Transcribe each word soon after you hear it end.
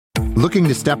Looking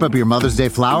to step up your Mother's Day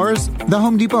flowers? The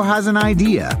Home Depot has an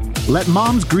idea. Let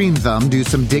Mom's Green Thumb do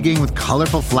some digging with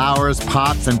colorful flowers,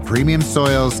 pots, and premium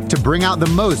soils to bring out the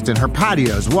most in her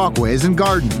patios, walkways, and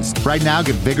gardens. Right now,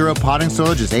 get Vigoro potting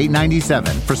soil just $8.97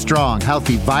 for strong,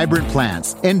 healthy, vibrant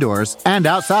plants, indoors and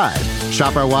outside.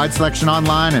 Shop our wide selection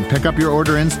online and pick up your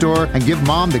order in-store and give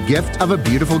Mom the gift of a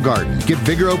beautiful garden. Get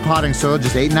Vigoro potting soil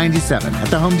just $8.97 at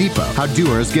the Home Depot. How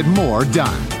doers get more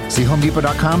done. See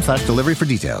homedepot.com/delivery for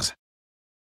details.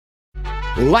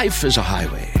 Life is a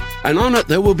highway, and on it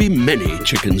there will be many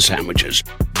chicken sandwiches.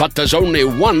 But there's only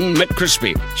one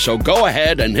McCrispy. So go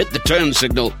ahead and hit the turn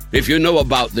signal if you know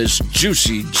about this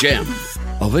juicy gem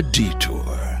of a detour.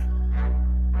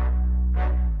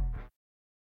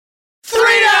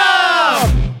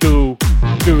 Freedom! Do,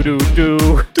 do, do,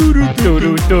 do, do, do,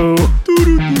 do, do, do,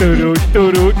 do, do,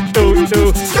 do, do, do,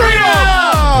 do,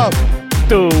 freedom!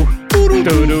 Do, do,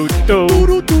 do, do, do,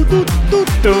 do,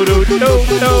 do, do,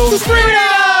 do, freedom!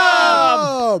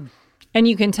 And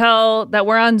you can tell that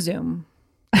we're on Zoom.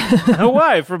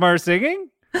 Why? From our singing?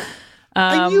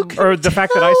 Or the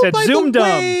fact that I said Zoomdum. The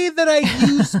way that I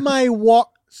use my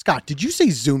walk. Scott, did you say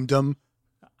Zoomdum?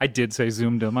 I did say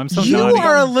Zoomdum. I'm so you naughty. You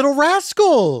are a little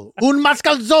rascal. Un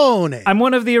mascalzone. I'm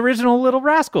one of the original Little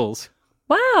Rascals.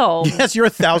 Wow. Yes, you're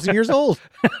 1,000 years old.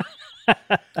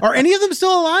 Are any of them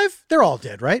still alive? They're all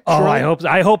dead, right? Oh, Surely?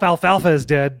 I hope Alfalfa is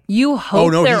dead. You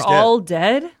hope they're all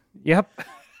dead? Yep.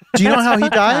 Do you know how he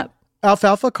died?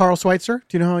 Alfalfa, Carl Schweitzer.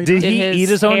 Do you know how he died? Did he eat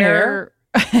his own hair?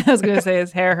 I was going to say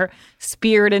his hair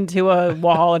speared into a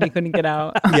wall and he couldn't get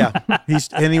out. Yeah.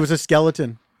 He was a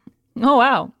skeleton. Oh,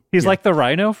 wow. He's like the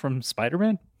Rhino from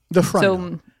Spider-Man? The Rhino.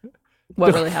 So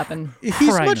what really happened? He's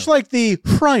much like the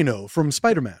Rhino from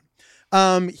Spider-Man.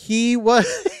 He was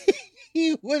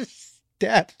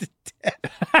stabbed to death.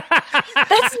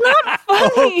 That's not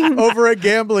funny. Over a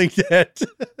gambling debt.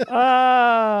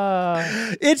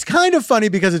 It's kind of funny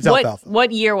because it's Alfalfa.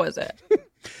 What year was it?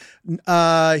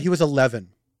 He was 11.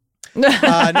 No,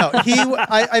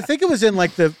 I think it was in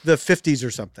like the 50s or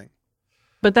something.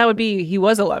 But that would be, he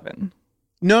was 11.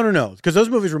 No, because those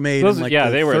movies were made in like the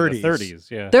 30s. They were in the 30s,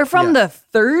 yeah. They're from the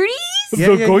 30s?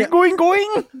 Going.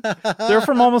 They're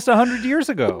from almost 100 years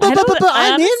ago. But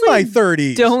I'm in my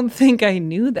 30s. Don't think I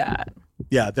knew that.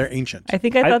 Yeah, they're ancient. I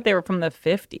think I thought they were from the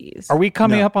 50s. Are we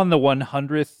coming up on the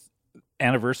 100th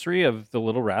anniversary of the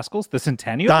Little Rascals, the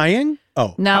centennial? Dying?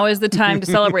 Oh. Now is the time to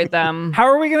celebrate them. How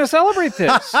are we going to celebrate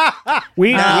this?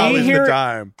 We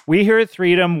here at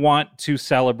Freedom want to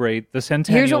celebrate the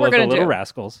centennial of the Little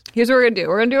Rascals. Here's what we're going to do.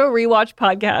 We're going to do a rewatch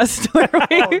podcast where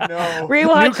we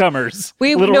rewatch newcomers.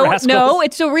 Rascals. No,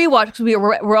 it's a rewatch because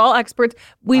we're all experts.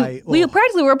 We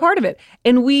practically were a part of it,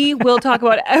 and we will talk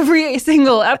about every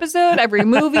single episode, every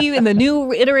movie, and the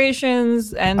new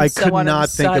iterations. And I so could on not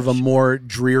and think of a such. more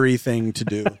dreary thing to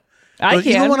do.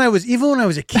 Even when I was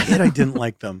a kid, I didn't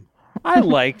like them. I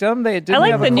liked them. They didn't I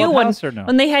like have the a new one or no?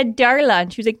 when they had Darla,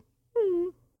 and she was like,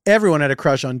 Everyone had a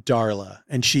crush on Darla,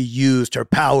 and she used her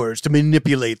powers to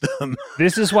manipulate them.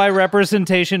 This is why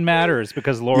representation matters,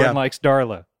 because Lauren likes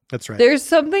Darla. That's right. There's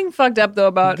something fucked up, though,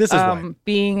 about This is why.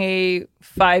 being a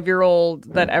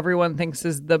 5-year-old that everyone thinks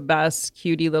is the best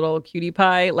little cutie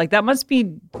pie. Like, that must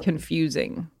be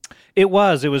confusing. It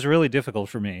was really difficult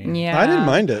for me. Yeah. I didn't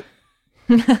mind it.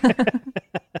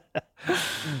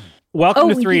 Welcome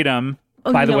to Freedom,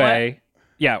 by the way.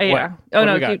 Yeah. What? Oh,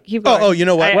 no, keep going. Oh, you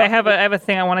know what? I have a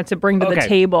thing I wanted to bring to the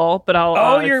table, but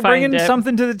I'll you're find bringing it.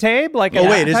 something to the table? Like an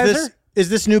wait, appetizer? is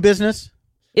this new business?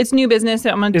 It's new business.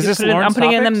 I'm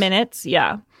putting it in the minutes.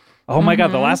 Yeah. Oh my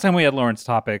God, the last time we had Lawrence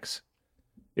Topics,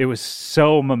 it was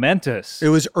so momentous. It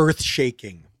was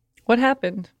earth-shaking. What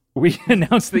happened? We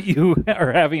announced that you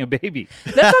are having a baby.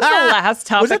 That's not the last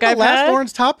topic Was that the I've last had?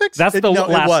 Lawrence Topics? That's the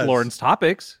last Lawrence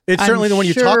Topics. It's certainly the one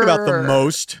you talk about the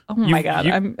most. Oh my God.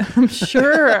 I'm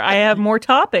sure I have more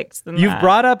topics than that. You've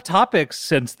brought up topics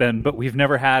since then, but we've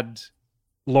never had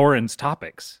Lawrence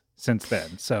Topics since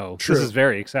then. So True. This is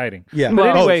very exciting. Yeah.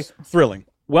 But anyway, it's thrilling.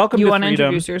 Welcome you to want Freedom. to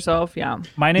introduce yourself? Yeah.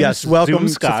 My name is welcome Zoom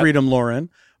Scott. to Freedom, Lauren.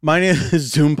 My name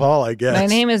is Zoom Paul, I guess. My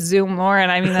name is Zoom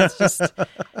Lauren. I mean, that's just,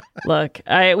 look,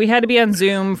 we had to be on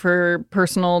Zoom for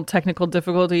personal technical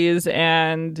difficulties,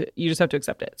 and you just have to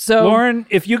accept it. So, Lauren,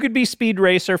 if you could be Speed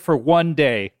Racer for one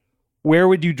day, where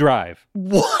would you drive?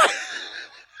 What?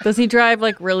 Does he drive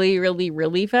like really, really,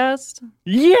 really fast?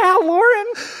 Yeah, Lauren.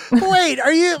 Wait,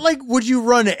 are you would you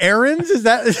run errands? Is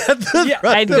that the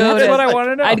that's what I want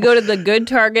to know. I'd go to the Good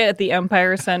Target at the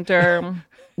Empire Center.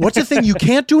 What's the thing you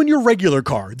can't do in your regular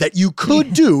car that you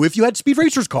could do if you had Speed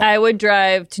Racer's car? I would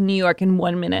drive to New York in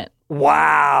 1 minute.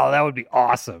 Wow, that would be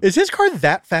awesome. Is his car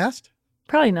that fast?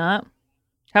 Probably not.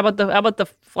 How about the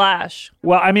Flash?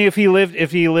 Well, I mean, if he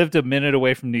lived a minute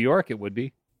away from New York, it would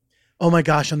be. Oh my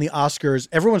gosh, on the Oscars,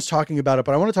 everyone's talking about it,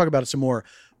 but I want to talk about it some more.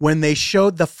 When they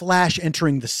showed the Flash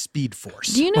entering the Speed Force.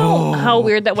 Do you know how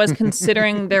weird that was,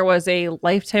 considering there was a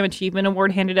Lifetime Achievement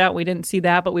Award handed out? We didn't see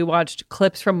that, but we watched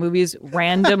clips from movies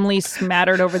randomly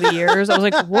smattered over the years. I was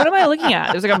like, what am I looking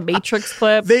at? There's like a Matrix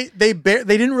clip. They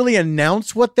didn't really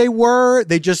announce what they were.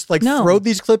 They just throwed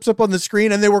these clips up on the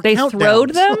screen, and they were countdowns.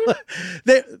 Throwed them?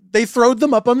 they throwed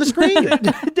them up on the screen.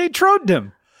 They trod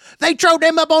them. They throw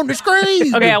them up on the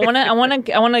screen. Okay, I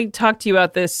want to talk to you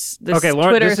about this okay,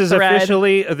 Lauren, Twitter this is thread.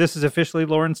 This is officially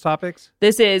Lauren's Topics.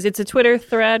 It's a Twitter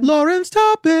thread. Lauren's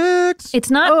Topics. It's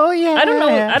not. Oh yeah. I don't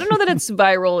know that it's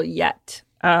viral yet.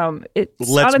 It's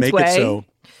Let's on its make way. it so.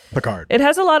 Picard. It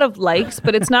has a lot of likes,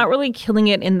 but it's not really killing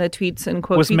it in the tweets and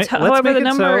quote tweets. However, the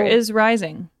number is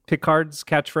rising. Picard's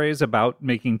catchphrase about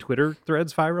making Twitter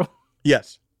threads viral.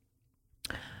 Yes.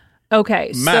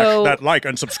 Okay, Mash that like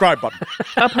and subscribe button.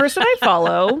 A person I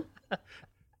follow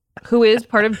who is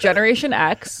part of Generation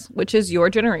X, which is your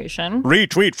generation.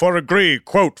 Retweet for agree,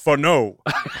 quote for no.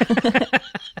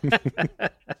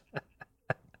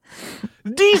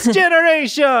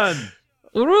 Desgeneration!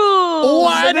 Rules!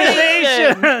 One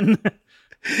nation!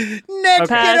 Next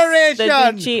generation! The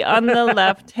Ducci on the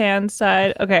left-hand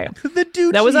side. Okay. The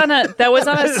Ducci. That was on a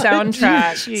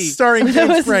soundtrack. Starring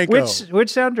James Franco. Which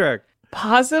soundtrack?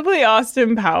 Possibly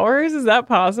Austin Powers. Is that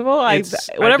possible?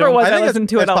 Whatever it was, I listened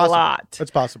to it a lot.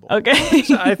 That's possible. Okay.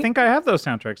 I think I have those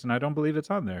soundtracks, and I don't believe it's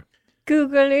on there.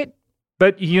 Google it.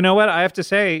 But you know what? I have to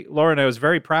say, Lauren, I was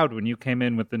very proud when you came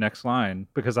in with the next line,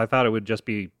 because I thought it would just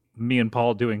be me and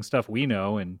Paul doing stuff we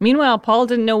know. And meanwhile, Paul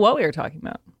didn't know what we were talking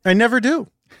about. I never do.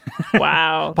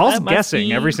 Wow. Paul's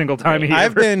guessing every single time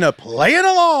I've been playing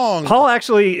along. Paul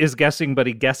actually is guessing, but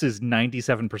he guesses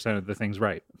 97% of the things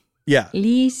right. Yeah.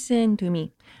 Listen to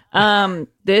me.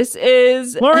 This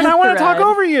is Lauren, I want to talk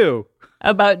over you.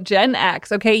 About Gen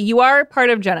X. Okay, you are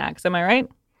part of Gen X, am I right?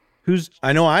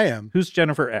 I know I am. Who's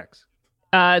Jennifer X?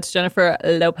 It's Jennifer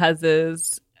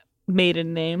Lopez's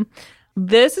maiden name.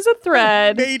 This is a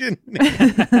thread. Maiden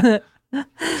name.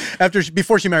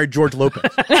 Before she married George Lopez.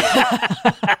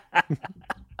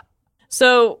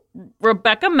 So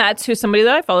Rebecca Metz, who's somebody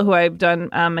that I follow, who I've done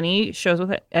many shows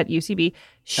with at UCB,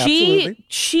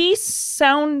 she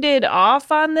sounded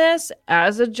off on this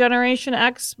as a Generation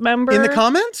X member. In the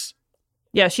comments?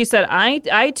 Yeah, she said,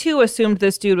 I too assumed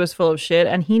this dude was full of shit,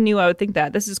 and he knew I would think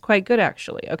that. This is quite good,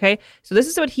 actually, okay? So this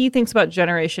is what he thinks about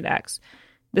Generation X.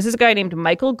 This is a guy named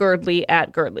Michael Girdley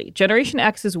at Girdley. Generation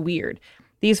X is weird.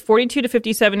 These 42 to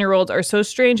 57-year-olds are so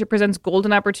strange, it presents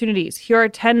golden opportunities. Here are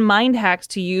 10 mind hacks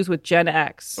to use with Gen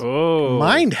X. Oh.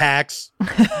 Mind hacks?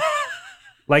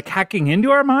 Like hacking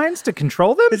into our minds to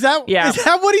control them? Is that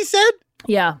what he said?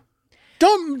 Yeah.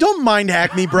 Don't mind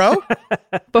hack me, bro.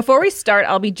 Before we start,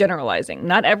 I'll be generalizing.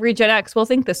 Not every Gen X will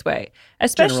think this way.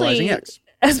 Especially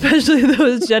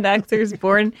those Gen Xers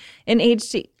born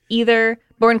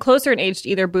closer in age to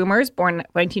either boomers, born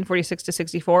 1946 to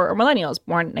 64, or millennials,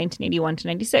 born 1981 to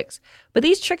 96. But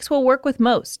these tricks will work with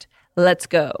most. Let's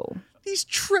go. These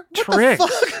tricks. The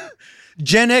fuck?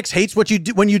 Gen X hates what you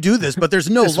do when you do this, but there's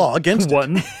no law against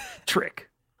one trick.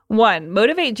 1.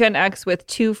 Motivate Gen X with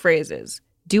 2 phrases.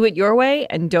 Do it your way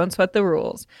and don't sweat the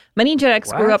rules. Many Gen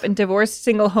X grew up in divorced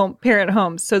single-parent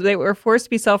homes, so they were forced to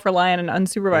be self-reliant and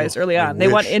unsupervised early on. They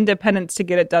want independence to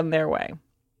get it done their way.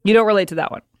 You don't relate to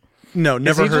that one. No,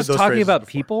 never heard those phrases. Is he just talking about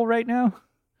before. people right now?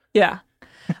 Yeah.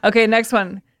 Okay, next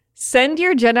one. Send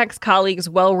your Gen X colleagues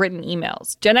well-written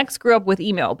emails. Gen X grew up with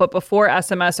email, but before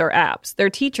SMS or apps. Their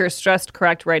teachers stressed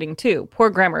correct writing, too. Poor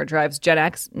grammar drives Gen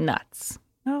X nuts.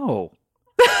 No.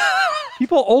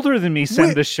 People older than me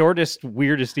send the shortest,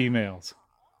 weirdest emails.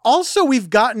 Also, we've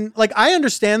gotten, I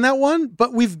understand that one,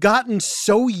 but we've gotten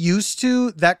so used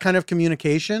to that kind of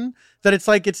communication that it's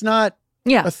not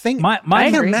a thing. My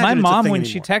mom, when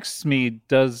she texts me,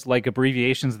 does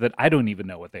abbreviations that I don't even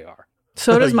know what they are.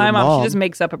 So does my mom. She just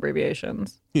makes up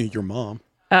abbreviations. Your mom.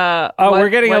 We're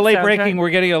getting a late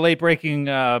breaking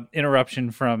interruption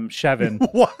from Shevin.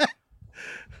 What?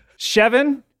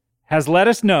 Shevin has let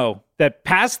us know that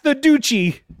Pass the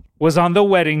Ducci was on the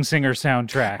Wedding Singer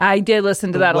soundtrack. I did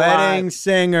listen to that a lot. Wedding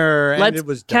Singer. And it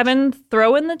was Kevin,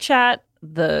 throw in the chat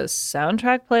the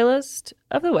soundtrack playlist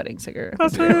of The Wedding Singer. The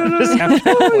soundtrack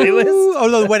playlist?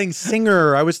 Oh, the Wedding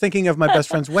Singer. I was thinking of my best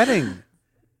friend's wedding.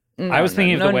 I was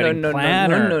thinking of the Wedding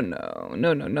Planner. No.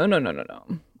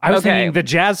 I was thinking the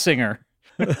Jazz Singer.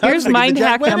 Here's mind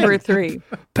hack number 3.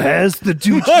 Pass the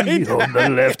Ducci on the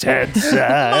left-hand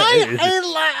side.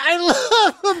 I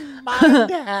love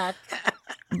mind hack.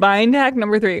 Mind hack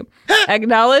number 3.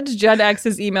 Acknowledge Gen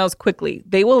X's emails quickly.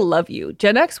 They will love you.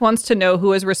 Gen X wants to know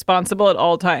who is responsible at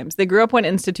all times. They grew up when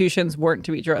institutions weren't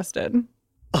to be trusted.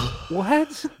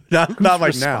 What? Not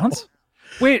like now.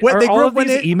 Wait, When are they all grew of up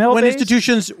these email when based?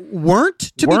 institutions weren't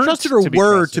to be Weren't trusted or to be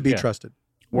were trusted, to be yeah. trusted?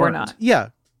 We're not. Yeah.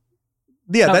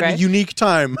 Yeah, Okay. that unique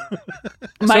time.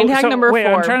 Mind hack number 4. Wait,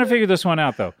 I'm trying to figure this one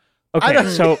out though.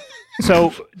 Okay,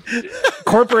 so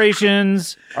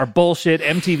corporations are bullshit.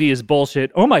 MTV is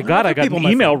bullshit. Oh my God, I got an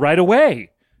email right away.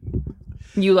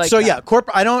 You like So that. yeah,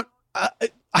 I don't.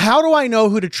 How do I know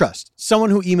who to trust? Someone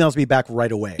who emails me back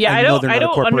right away. Yeah, I know don't. they're I not a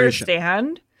don't corporation.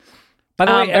 understand. By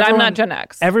the way, but I'm not Gen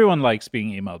X. Everyone likes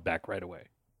being emailed back right away.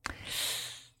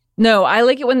 No, I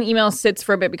like it when the email sits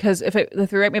for a bit because if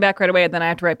they write me back right away, then I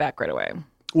have to write back right away.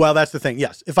 Well, that's the thing.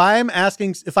 Yes, if I'm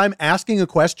asking a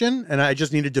question and I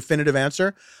just need a definitive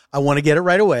answer, I want to get it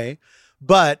right away.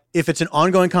 But if it's an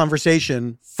ongoing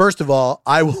conversation, first of all,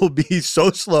 I will be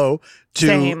so slow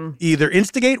to either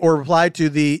instigate or reply to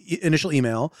the initial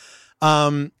email,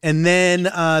 and then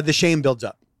the shame builds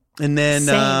up, and then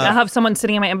I'll have someone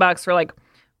sitting in my inbox for like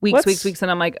weeks, and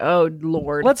I'm like, oh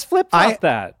Lord. Let's flip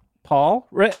that, Paul.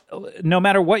 No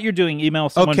matter what you're doing, email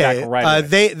someone back right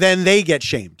away. They get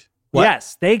shamed. What?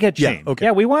 Yes, they get shamed. Yeah, okay.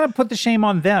 Yeah, we want to put the shame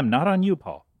on them, not on you,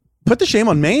 Paul. Put the shame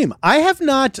on Mame. I have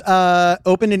not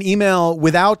opened an email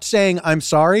without saying I'm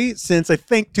sorry since I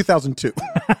think 2002.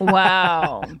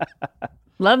 Wow.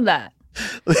 Love that.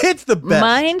 It's the best.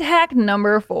 Mind hack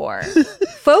number 4.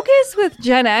 Focus with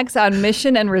Gen X on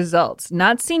mission and results,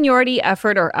 not seniority,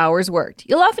 effort, or hours worked.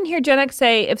 You'll often hear Gen X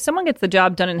say, if someone gets the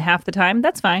job done in half the time,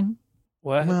 that's fine.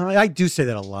 What? Well, I do say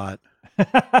that a lot.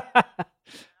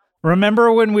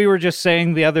 Remember when we were just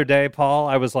saying the other day, Paul,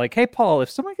 I was like, hey, Paul,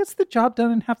 if someone gets the job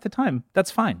done in half the time,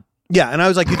 that's fine. Yeah, and I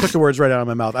was like, you took the words right out of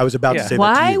my mouth. I was about to say that to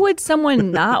Why you. would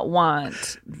someone not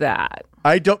want that?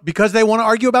 I don't, because they want to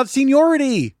argue about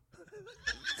seniority.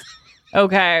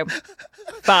 Okay.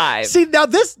 5. See, now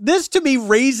this to me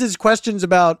raises questions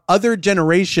about other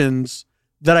generations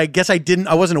that I guess I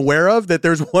wasn't aware of, that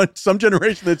there's some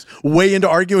generation that's way into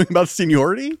arguing about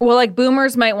seniority. Well, like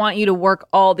boomers might want you to work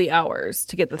all the hours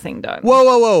to get the thing done.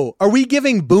 Whoa. Are we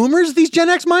giving boomers these Gen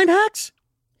X mind hacks?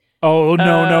 Oh,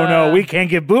 no. We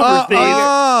can't give boomers these.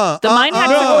 The mind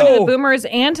hacks are going to the boomers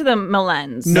and to the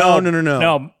millennials. No.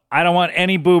 No, I don't want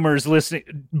any boomers listening.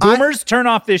 Boomers, turn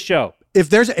off this show. If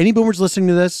there's any boomers listening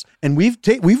to this, and we've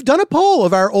done a poll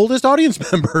of our oldest audience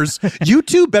members, you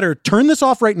two better turn this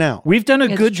off right now. We've done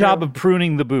a good job of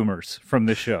pruning the boomers from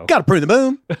this show. Got to prune the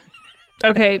boom.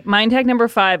 Okay, mind hack number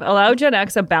 5. Allow Gen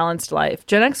X a balanced life.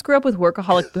 Gen X grew up with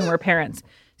workaholic boomer parents.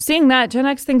 Seeing that, Gen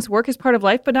X thinks work is part of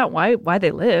life, but not why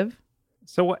they live.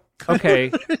 So what?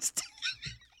 Okay.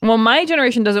 Well, my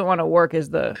generation doesn't want to work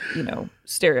is the,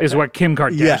 stereotype. Is what Kim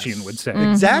Kardashian would say.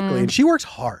 Exactly. And she works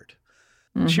hard.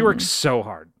 She works so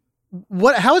hard.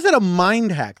 How is that a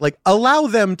mind hack? Like, allow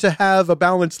them to have a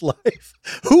balanced life.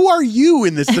 Who are you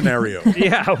in this scenario?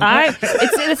 Yeah.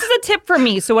 This is a tip for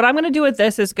me. So what I'm going to do with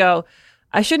this is go,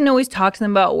 I shouldn't always talk to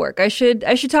them about work. I should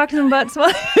talk to them about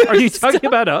some Are you talking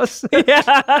about us?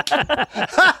 Yeah.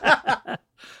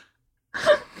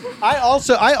 I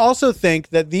also think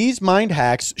that these mind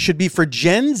hacks should be for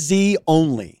Gen Z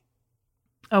only.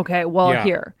 Okay, well,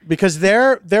 here. Because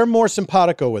they're more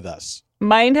simpatico with us.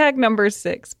 Mind hack number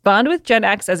 6. Bond with Gen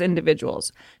X as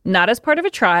individuals, not as part of a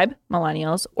tribe,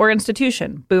 millennials, or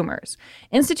institution, boomers.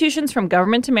 Institutions from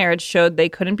government to marriage showed they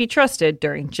couldn't be trusted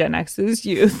during Gen X's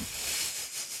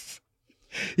youth.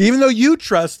 Even though you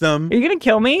trust them. Are you going to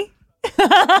kill me?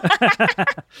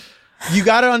 You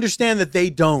got to understand that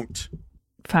they don't.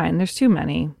 Fine, there's too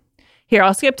many. Here,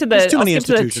 I'll skip to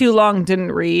the too long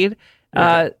didn't read.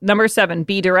 Number 7,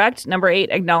 be direct. Number 8,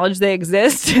 acknowledge they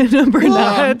exist. Number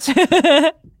 9,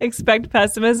 expect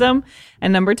pessimism.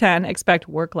 And number 10, expect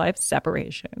work-life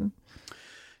separation.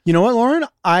 You know what, Lauren?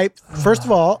 First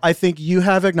of all, I think you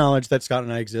have acknowledged that Scott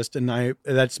and I exist, and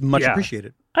that's much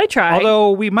appreciated. I try.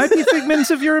 Although we might be figments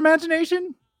of your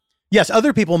imagination. Yes,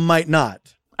 other people might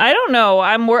not. I don't know.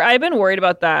 I've been worried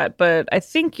about that, but I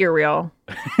think you're real.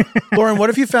 Lauren, what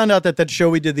if you found out that show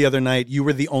we did the other night, you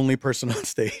were the only person on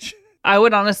stage? I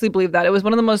would honestly believe that. It was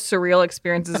one of the most surreal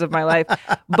experiences of my life.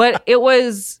 But it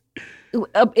was,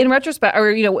 in retrospect,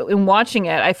 or, in watching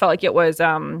it, I felt like it was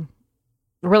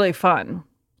really fun.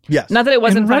 Yes. Not that it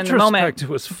wasn't fun in the moment. In retrospect, it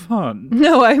was fun.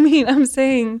 No, I'm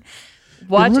saying...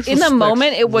 in the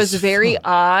moment, it was very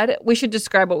odd. We should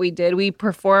describe what we did. We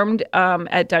performed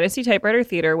at Dynasty Typewriter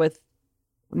Theater with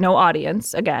no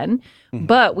audience again,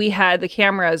 but we had the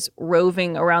cameras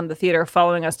roving around the theater,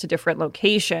 following us to different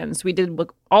locations. We did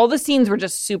all the scenes were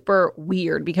just super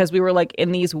weird because we were like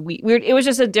in these weird. It was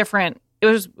just different. It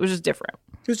was just different.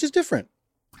 It was just different.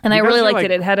 And I really liked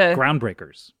it. It had a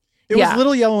groundbreakers. It was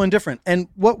little yellow and different. And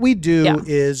what we do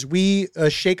is we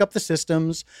shake up the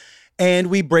systems and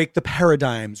we break the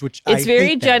paradigms, which it's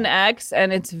very Gen X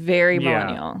and it's very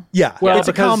millennial. Yeah. Well, it's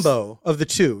a combo of the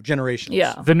two generations.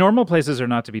 Yeah. The normal places are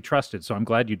not to be trusted, so I'm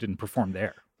glad you didn't perform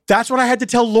there. That's what I had to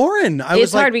tell Lauren.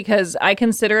 It's hard because I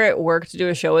consider it work to do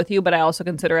a show with you, but I also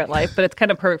consider it life. But it's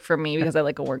kind of perfect for me because I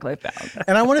like a work-life balance.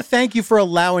 And I want to thank you for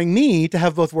allowing me to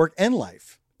have both work and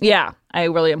life. Yeah, I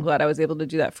really am glad I was able to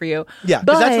do that for you. Yeah,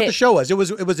 because that's what the show was. It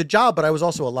was a job, but I was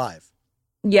also alive.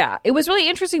 Yeah, it was really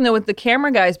interesting though with the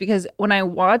camera guys because when I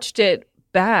watched it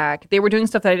back, they were doing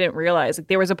stuff that I didn't realize. Like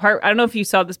there was a part, I don't know if you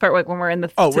saw this part, like when we're in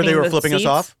the where they were flipping us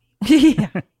off. Yeah,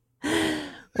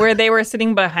 where they were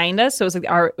sitting behind us. So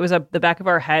it was like the back of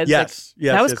our heads. Yes,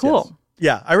 like, that was cool.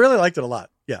 Yes. Yeah, I really liked it a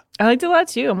lot. Yeah, I liked it a lot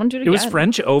too. I'm gonna do it again. It was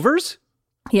French overs.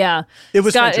 Yeah, it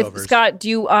was French overs. Scott, do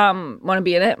you want to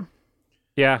be in it?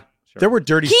 Yeah. Sure. There were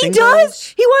dirty He singles.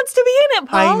 does. He wants to be in it,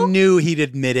 Paul. I knew he'd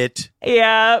admit it.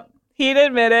 Yeah, he'd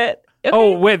admit it. Okay.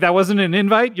 Oh, wait, that wasn't an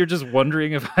invite? You're just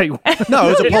wondering if I... No,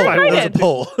 it was a poll. You're It was a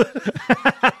poll.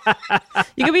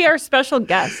 You could be our special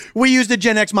guest. We used a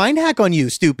Gen X mind hack on you,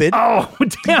 stupid. Oh,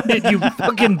 damn it, you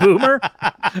fucking boomer.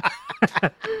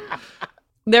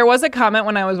 There was a comment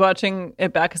when I was watching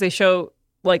it back because they show,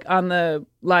 like, on the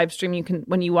live stream, you can,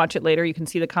 when you watch it later, you can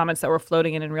see the comments that were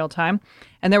floating in real time.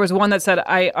 And there was one that said,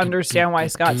 I understand why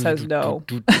Scott says no.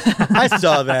 I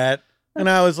saw that. And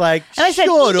I was like, and I said,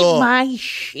 shut eat up. my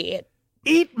shit.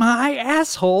 Eat my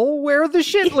asshole where the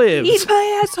shit lives. Eat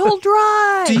my asshole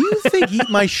dry. Do you think "eat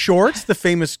my shorts" the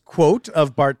famous quote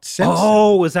of Bart Simpson?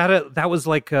 Oh, that was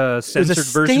like a censored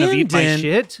version of "Eat my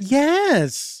shit"?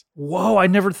 Yes. Whoa, I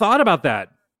never thought about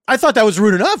that. I thought that was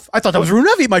rude enough.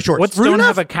 "Eat my shorts." What's rude "Don't enough?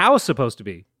 Have a Cow" supposed to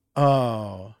be?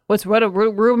 Oh. What's Rue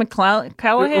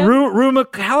McCallahan? Rue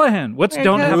McCallahan. What's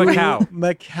 "Don't Have a Cow"?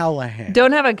 McCallahan.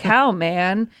 Don't have a cow,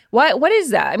 man. What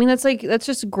is that? I mean, that's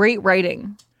just great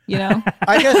writing, you know?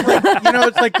 I guess,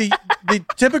 it's like the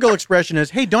typical expression is,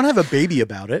 hey, don't have a baby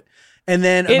about it. And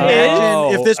then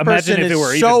imagine if this person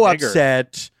is so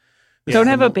upset. Don't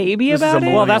have a baby about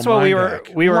it? Well, that's what we were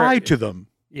lie to them.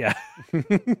 Yeah.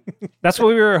 That's what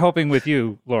we were hoping with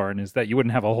you, Lauren, is that you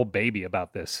wouldn't have a whole baby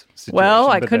about this situation. Well,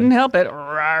 I couldn't help it.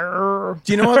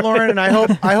 Do you know what, Lauren? And I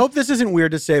hope this isn't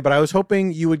weird to say, but I was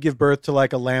hoping you would give birth to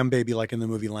like a lamb baby, like in the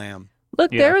movie Lamb.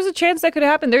 Look, there was a chance that could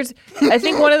happen. I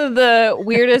think one of the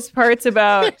weirdest parts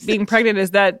about being pregnant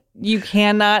is that you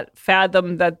cannot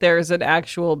fathom that there's an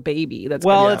actual baby.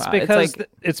 It's because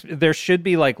there should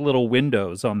be like little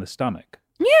windows on the stomach.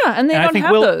 Yeah, and I think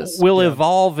those. We'll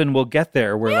evolve and we'll get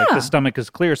there where like the stomach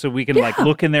is clear, so we can like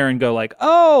look in there and go like,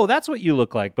 oh, that's what you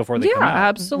look like before they come out. Yeah,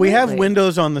 absolutely. We have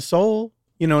windows on the soul.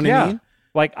 You know what I mean?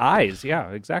 Like eyes.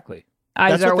 Yeah, exactly.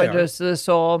 Eyes are windows to the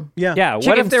soul. Yeah. Yeah. Chicken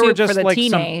what if there were soup just for the like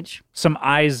teenage. some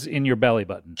eyes in your belly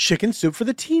button? Chicken soup for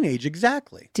the teenage.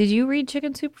 Exactly. Did you read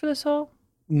Chicken Soup for the Soul?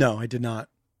 No, I did not.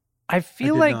 I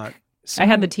feel like I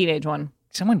had the teenage one.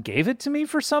 Someone gave it to me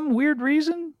for some weird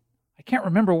reason. I can't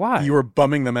remember why. You were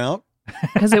bumming them out?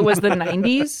 Because it was the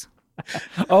 90s.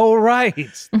 Oh,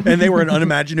 right. And they were an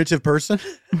unimaginative person?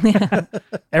 Yeah.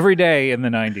 Every day in the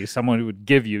 90s, someone would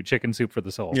give you Chicken Soup for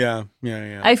the Soul. Yeah.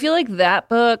 I feel like that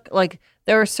book, like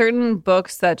there are certain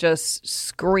books that just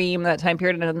scream that time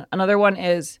period. And another one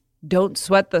is Don't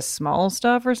Sweat the Small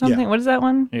Stuff or something. Yeah. What is that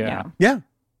one? Yeah.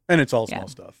 And it's all small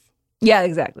stuff. Yeah,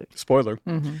 exactly. Spoiler.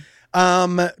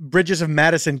 Mm-hmm. Bridges of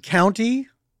Madison County.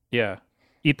 Yeah.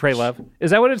 Eat, Pray, Love. Is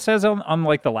that what it says on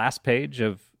like the last page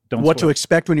of Don't What Sweat? to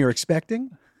expect when you're expecting?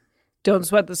 Don't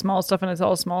sweat the small stuff and it's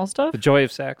all small stuff. The Joy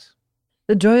of Sex.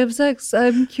 The Joy of Sex.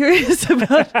 I'm curious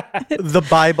about it. The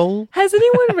Bible. Has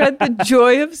anyone read The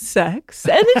Joy of Sex?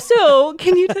 And if so,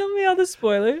 can you tell me all the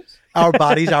spoilers? Our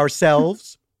bodies,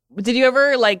 ourselves. Did you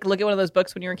ever like look at one of those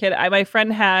books when you were a kid? My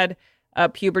friend had a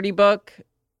puberty book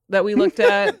that we looked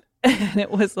at, and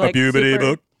it was like a puberty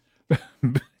book.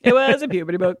 It was a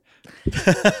puberty book.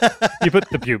 You put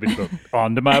the puberty book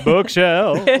onto my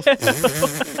bookshelf.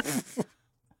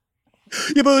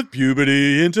 You put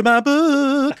puberty into my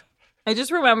book. I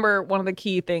just remember one of the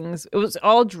key things. It was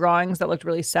all drawings that looked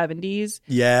really 70s.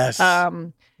 Yes.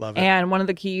 Love it. And one of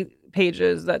the key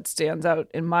pages that stands out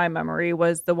in my memory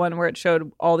was the one where it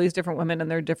showed all these different women and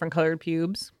their different colored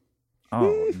pubes.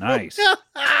 Oh, nice.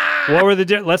 What were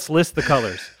let's list the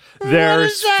colors.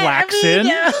 There's flaxen.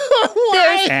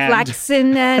 There's And-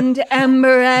 flaxen and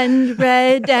amber and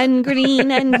red and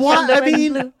green and Why? yellow I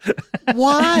mean, and blue.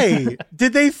 why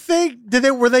did they think?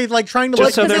 Were they like trying to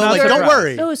Just like? so they're not like, don't surprised.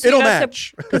 worry, Oh, so it'll you're not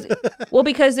match.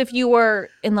 Because if you were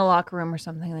in the locker room or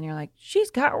something, then you're like, she's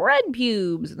got red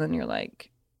pubes. And then you're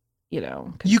like,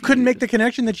 You couldn't make the confused.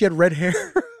 connection that she had red hair.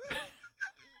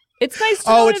 It's nice to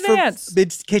know in it's advance. in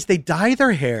case they dye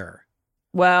their hair,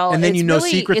 Well, and then it's you know really-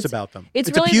 secrets it's- about them. it's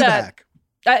a really pew that- back.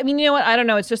 I mean, you know what? I don't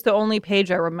know. It's just the only page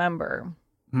I remember.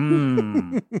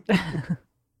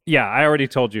 Yeah, I already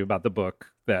told you about the book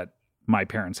that my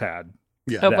parents had.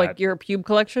 Yeah, Of That- like your pube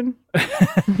collection.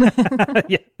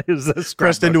 Yeah, it was a pressed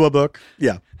scrapbook. into a book.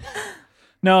 Yeah,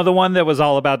 No, the one that was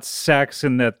all about sex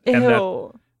and that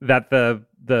Ew.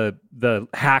 the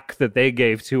hack that they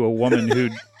gave to a woman who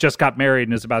just got married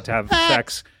and is about to have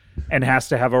sex and has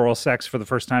to have oral sex for the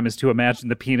first time is to imagine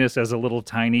the penis as a little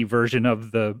tiny version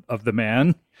of the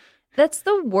man. That's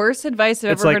the worst advice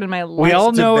I've It's ever like heard in my life. we all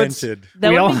It's know it's invented. that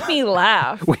we would all make me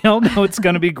laugh. we all know it's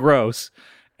going to be gross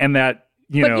and that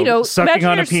sucking imagine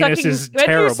on a you're penis sucking- is imagine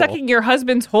terrible. You're sucking your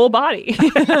husband's whole body.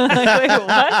 Like, wait,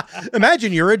 what?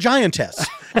 imagine you're a giantess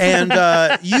and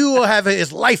you have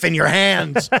his life in your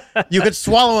hands. You could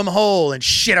swallow him whole and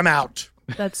shit him out.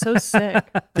 That's so sick.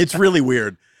 It's really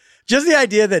weird. Just the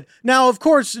idea that now, of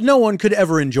course, no one could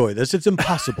ever enjoy this. It's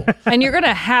impossible. And you're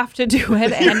gonna have to do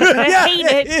it, and you're gonna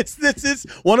hate it. This is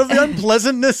one of the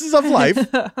unpleasantnesses of life.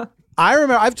 I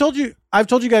remember I've told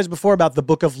you guys before about the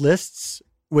Book of Lists,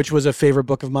 which was a favorite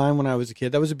book of mine when I was a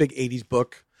kid. That was a big 80s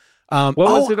book. What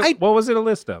was it a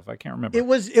list of? I can't remember. It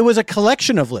was a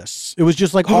collection of lists. It was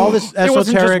just like all this esoteric. It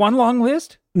wasn't just one long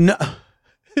list? No,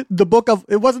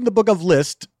 it wasn't the Book of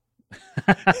List.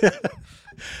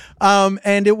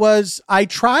 And it was, I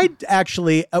tried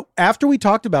actually, after we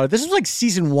talked about it, this was like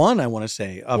season 1, I want to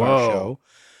say, of our show.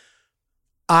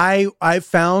 I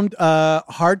found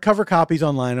hardcover copies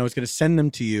online. I was going to send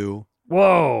them to you.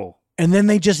 Whoa. And then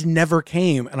they just never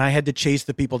came. And I had to chase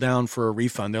the people down for a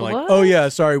refund. They're like, What? oh yeah,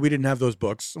 sorry, we didn't have those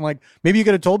books. I'm like, maybe you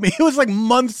could have told me. It was like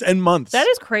months and months. That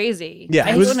is crazy. Yeah, I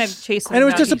it hate was- when I've chased and it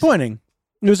was something down. disappointing.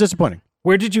 It was disappointing.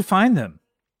 Where did you find them?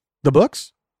 The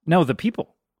books? No, the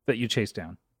people that you chased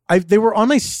down. They were on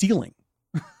my ceiling.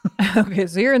 Okay,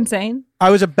 so you're insane. I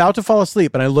was about to fall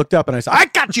asleep and I looked up and I said, I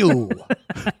got you.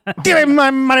 Give me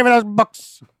my money for those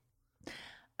books.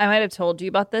 I might have told you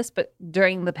about this, but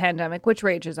during the pandemic, which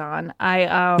rages on,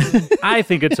 I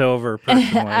think it's over,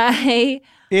 personally.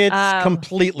 It's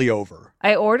completely over.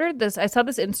 I ordered this. I saw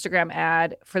this Instagram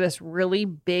ad for this really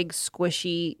big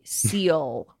squishy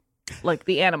seal, like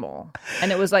the animal,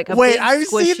 and it was like a Wait, big I've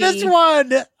squishy, seen this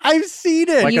one. I've seen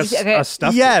it. Like okay. a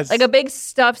stuffed Yes. like a big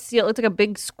stuffed seal. It's like a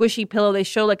big squishy pillow. They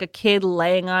show like a kid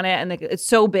laying on it, and it's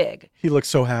so big, He looks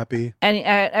so happy. and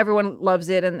everyone loves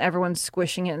it, and everyone's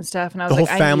squishing it and stuff. And I was The like,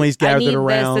 whole family's I gathered need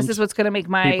around. This is what's going to make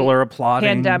my People are applauding.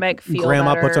 pandemic feel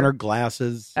Grandma better. puts on her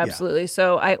glasses. Yeah. Absolutely.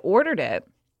 So I ordered it,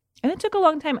 and it took a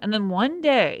long time. And then one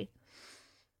day,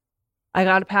 I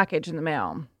got a package in the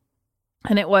mail,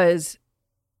 and it was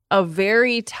a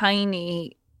very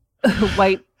tiny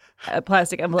white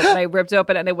plastic envelope that I ripped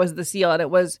open, and it was the seal, and it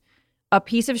was a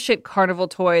piece of shit carnival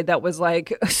toy that was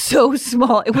like so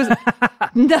small. It was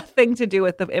nothing to do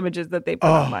with the images that they put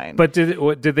online. But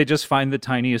did they just find the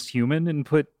tiniest human and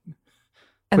put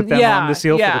them on the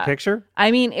seal for the picture?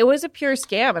 I mean, it was a pure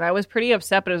scam, and I was pretty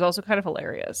upset, but it was also kind of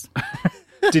hilarious.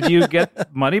 Did you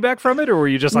get money back from it, or were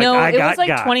you just like, no, I got it was like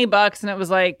got? $20, and it was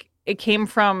like it came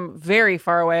from very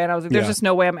far away, and I was like, "There's Yeah. just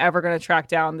no way I'm ever going to track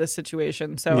down this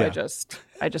situation." So Yeah.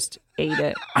 I just ate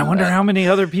it. I wonder how many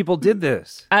other people did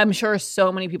this. I'm sure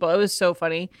so many people. It was so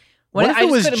funny. What if I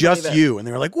it was couldn't just believe it. you? And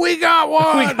they were like, we got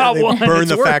one. We got And they one. burned It's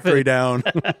the worth factory it. down.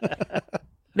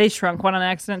 They shrunk one on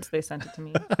accident, so they sent it to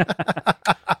me.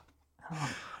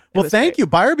 Well, thank you.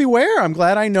 Buyer beware. I'm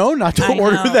glad I know not to I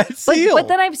order know. that seal. But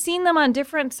then I've seen them on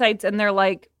different sites, and they're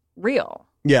like real.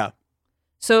 yeah.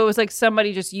 So it was like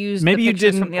somebody just used Maybe the you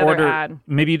pictures didn't from the other order. ad.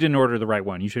 Maybe you didn't order the right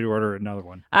one. You should order another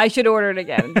one. I should order it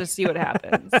again and just see what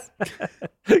happens.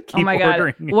 Keep Oh my god!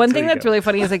 ordering One until thing you that's go. really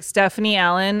funny is like Stephanie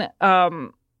Allen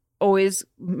always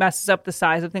messes up the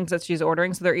size of things that she's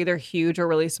ordering, so they're either huge or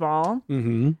really small.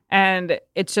 Mm-hmm. And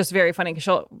it's just very funny because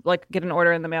she'll like get an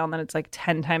order in the mail and then it's like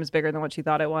 10 times bigger than what she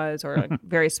thought it was, or like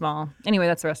very small. Anyway,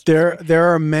 that's the rest. Of the story. There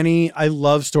are many. I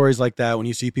love stories like that when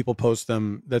you see people post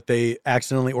them that they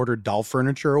accidentally ordered doll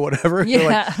furniture or whatever. They're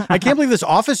Yeah. like, I can't believe this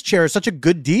office chair is such a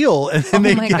good deal, and then Oh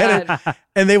they my get God. it,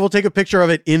 and they will take a picture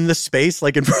of it in the space,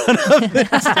 like in front of the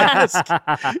desk.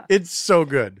 It's so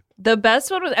good. The best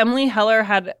one was Emily Heller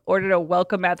had ordered a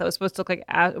welcome mat that was supposed to look like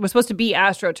it was supposed to be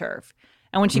AstroTurf.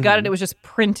 And when she got it, it was just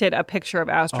printed a picture of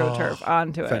AstroTurf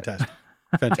onto it. Fantastic.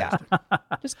 Fantastic.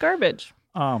 Just garbage.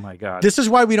 Oh my God. This is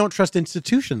why we don't trust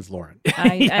institutions, Lauren.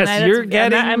 You're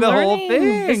getting the whole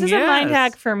thing. This is a mind Yes.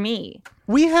 hack for me.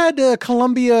 We had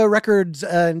Columbia Records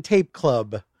and Tape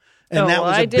Club, and that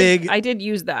was big. I did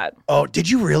use that. Oh, did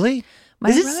you really? My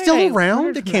Is it brother and I still around?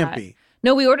 ordered It from can't that. be.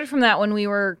 No, we ordered from that when we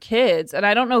were kids, and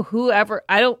I don't know whoever.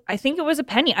 I think it was a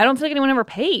penny. I don't feel like anyone ever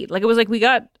paid. Like it was like we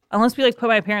got unless we like put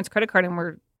my parents' credit card and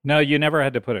we're No, you never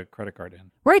had to put a credit card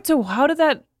in. right. So how did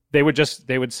that? They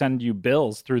would send you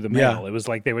bills through the mail. Yeah. It was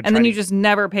like they would, And then you just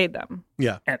never paid them.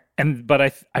 Yeah. but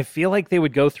I feel like they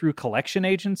would go through collection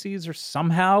agencies or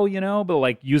somehow, but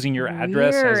like using your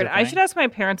address. As Weird. a I thing. should ask my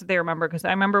parents if they remember because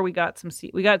I remember we got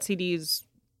CDs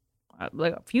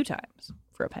like a few times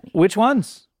for a penny. Which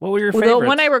ones? What were your The favorites?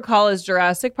 one I recall is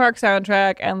Jurassic Park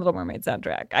soundtrack and Little Mermaid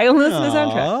soundtrack. I only listen to the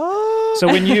soundtrack. So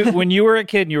when you were a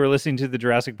kid and you were listening to the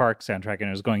Jurassic Park soundtrack and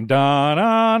it was going da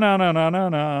na na na na na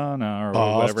na na or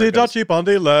whatever it goes. Cheap on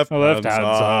the left Left hand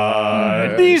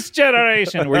side. This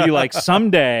generation. Were you like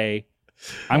someday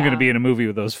I'm going to be in a movie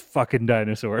with those fucking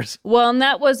dinosaurs? Well, and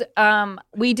that was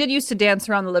we did used to dance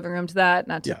around the living room to that,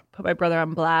 not to put my brother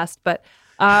on blast, but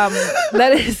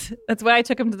that's why I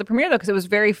took him to the premiere though, because it was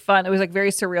very fun. It was like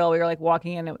very surreal. We were like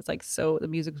walking in, it was like the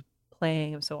music was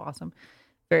playing. It was so awesome,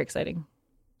 very exciting.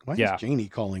 Why is Janie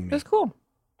calling It me? was cool.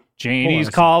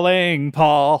 Janie's calling,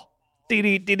 Paul.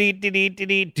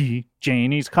 Dee-dee-dee-dee-dee-dee-dee.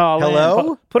 Janie's calling.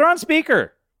 Hello? Put her on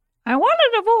speaker. I want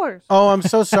a divorce. Oh, I'm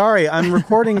so sorry. I'm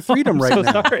recording Freedom right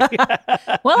now. Sorry.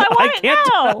 Well, I want it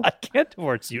now. I can't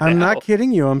divorce you I'm now. not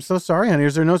kidding you. I'm so sorry, honey.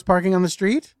 Is there no parking on the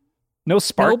street? No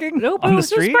sparking Nope. on the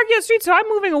There's no street? sparking on the street, so I'm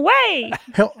moving away.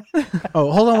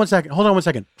 Oh, hold on one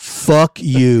second. Fuck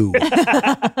you.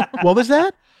 What was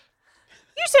that?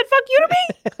 You said fuck you to me?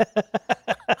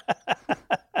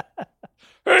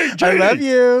 Hey, I Janie. love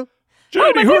you.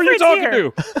 Janie, my who are you boyfriend's talking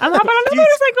here. to? I'm hopping on the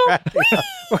motorcycle.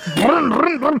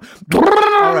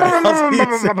 All right, I'll see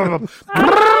you soon.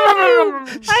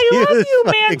 I love you,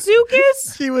 fucking-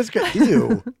 Manzukis. She was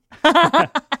ew.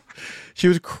 She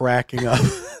was cracking up.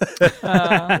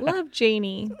 Love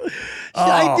Janie.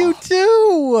 I do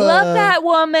too. Love that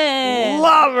woman.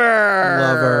 Love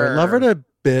her. Love her to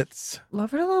bits.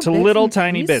 Love her a little To bits little and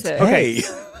tiny bits. pieces. Okay. Hey.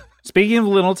 Speaking of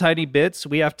little tiny bits,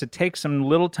 we have to take some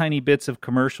little tiny bits of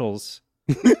commercials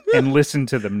and listen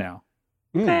to them now.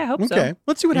 Okay, I hope so. Okay,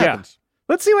 let's see what Yeah. happens.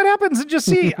 Let's see what happens and just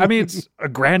see. I mean, it's a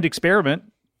grand experiment.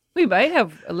 We might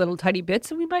have a little tiny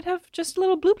bits and we might have just a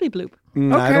little bloopy bloop.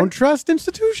 I Okay. don't trust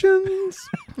institutions.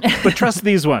 But trust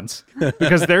these ones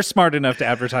because they're smart enough to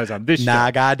advertise on this show.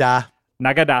 Nagada.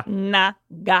 Nagada. Nah,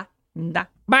 ga, da.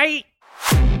 Bye.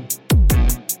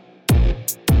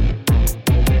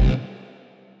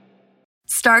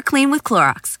 Start clean with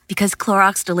Clorox because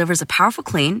Clorox delivers a powerful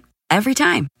clean every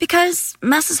time. Because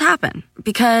messes happen.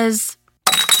 Because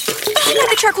I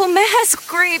got a charcoal mask.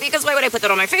 Great, because why would I put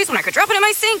that on my face when I could drop it in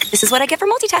my sink? This is what I get for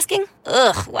multitasking.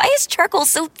 Ugh, why is charcoal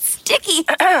so sticky?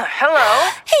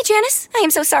 Hello? Hey, Janice. I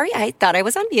am so sorry. I thought I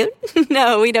was on mute.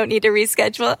 No, we don't need to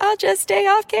reschedule. I'll just stay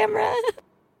off camera.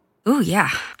 Ooh, yeah,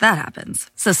 that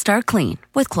happens. So start clean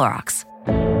with Clorox.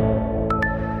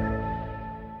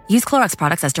 Use Clorox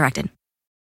products as directed.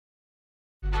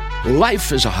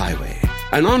 Life is a highway,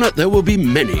 and on it there will be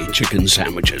many chicken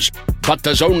sandwiches. But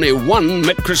there's only one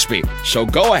McCrispy. So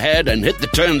go ahead and hit the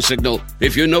turn signal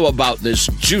if you know about this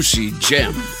juicy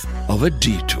gem of a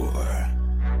detour.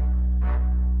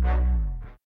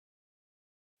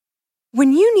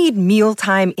 When you need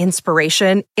mealtime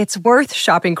inspiration, it's worth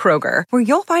shopping Kroger, where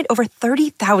you'll find over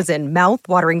 30,000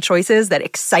 mouth-watering choices that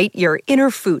excite your inner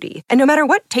foodie. And no matter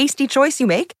what tasty choice you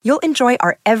make, you'll enjoy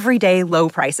our everyday low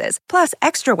prices, plus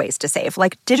extra ways to save,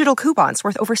 like digital coupons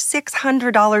worth over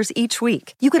 $600 each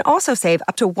week. You can also save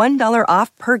up to $1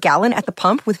 off per gallon at the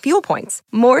pump with fuel points.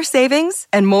 More savings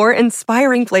and more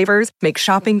inspiring flavors make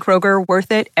shopping Kroger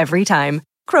worth it every time.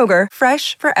 Kroger,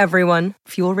 fresh for everyone.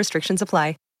 Fuel restrictions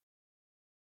apply.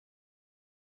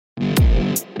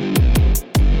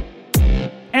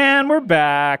 And we're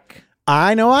back.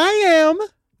 I know I am.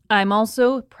 I'm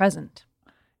also present.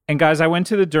 And guys, I went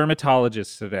to the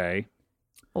dermatologist today.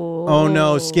 Oh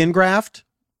no, skin graft?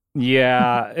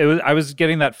 Yeah, I was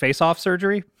getting that face-off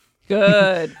surgery.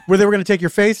 Good. Where they were going to take your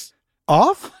face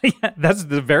off? Yeah, that's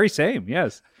the very same.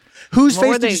 Yes. Whose What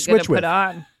were face did they you gonna switch with? put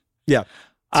on? Yeah.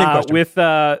 Same question. With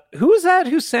who was that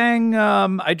who sang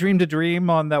I Dreamed a Dream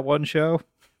on that one show?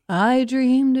 I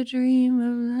dreamed a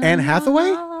dream of Anne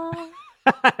Hathaway?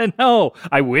 No,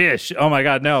 I wish. Oh my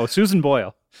God, no. Susan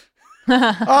Boyle.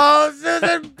 Oh,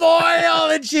 Susan Boyle,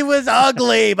 and she was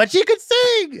ugly, but she could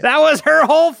sing. That was her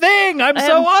whole thing. I'm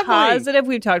so ugly. Positive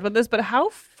we've talked about this, but how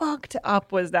fucked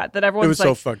up was that? That everyone's It was like,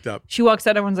 so fucked up. She walks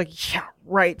out, everyone's like, yeah,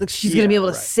 right. Like she's gonna be able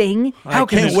to sing. How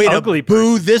can Can't this wait to ugly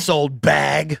boo this old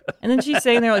bag. And then she's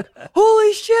saying there like,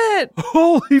 holy shit.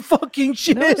 Holy fucking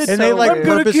shit. That was And so they like weird.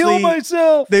 I'm gonna kill purposely,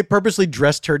 myself. they purposely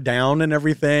dressed her down and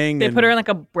everything. They and, put her in like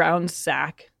a brown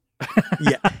sack.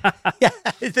 yeah, yeah.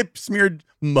 They smeared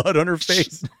mud on her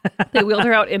face. They wheeled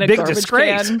her out in a Big garbage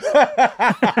disgrace. can.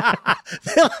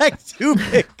 They're like two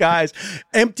big guys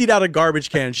emptied out a garbage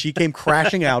can. She came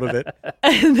crashing out of it.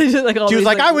 And they just, like, all She was these,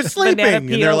 like, I was sleeping. banana And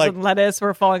they're peels like- and lettuce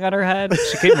were falling on her head.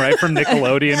 She came right from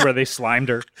Nickelodeon where they slimed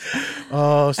her.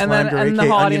 Oh, And then slimed her, and the aka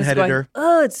whole onion audience headed going, her.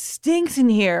 oh, it stinks in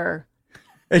here.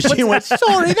 And she went,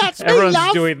 sorry, that's me, Everyone's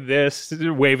love. doing this,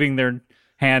 waving their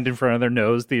hand in front of their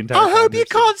nose the entire time. I hope you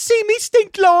can't see me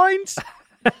stink lines.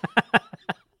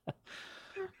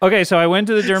 Okay, so I went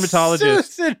to the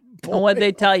dermatologist. Susan And what'd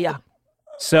they tell you?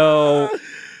 So,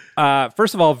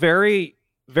 first of all, very,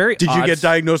 very Did you odd- get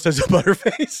diagnosed as a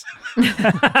butterface?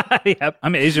 Yep,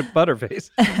 I'm Asia Butterface.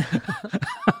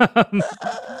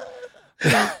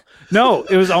 No,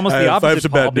 it was almost I the have opposite,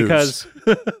 some Paul, bad news. because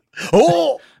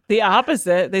Oh, The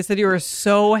opposite. They said you were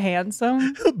so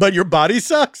handsome. but your body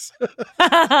sucks.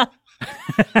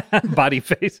 body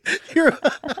face. You're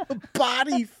a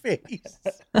body face.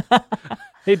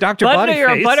 Hey, Dr. But Body you're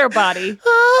Face. a butter body.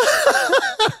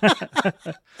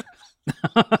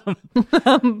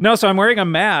 No, so I'm wearing a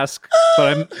mask,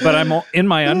 but I'm in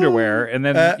my underwear, and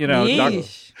then doc-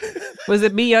 Yeesh. Was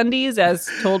it me undies as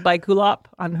told by Kulop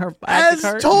on her at the As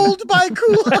cart? told by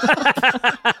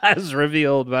Kula. as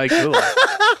revealed by Kula.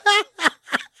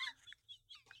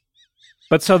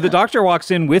 But so the doctor walks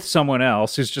in with someone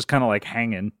else who's just kind of like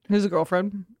hanging, Who's a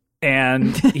girlfriend?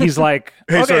 and he's like,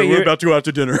 Hey, "Okay, sorry, we're you're-" about to go out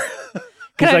to dinner.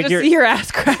 Can He's I like, just "You're-" see your ass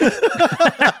crack?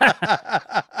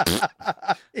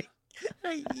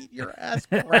 I eat your ass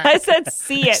crack. I said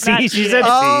see it, not See, she said,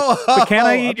 Oh, "See." But can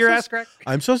I I'm eat your so ass crack?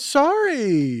 I'm so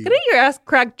sorry. Can I eat your ass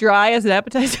crack dry as an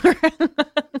appetizer?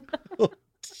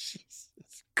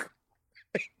 Jesus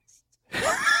Christ.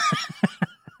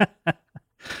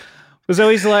 So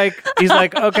he's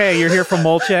like, okay, you're here for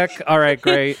mole check. All right,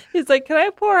 great. He's like, can I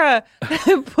pour a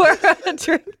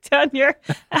drink down your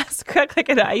ass crack like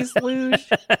an ice luge?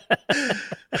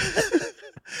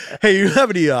 Hey, you have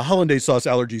any hollandaise sauce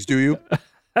allergies, do you?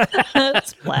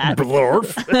 It's flat.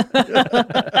 Blorf.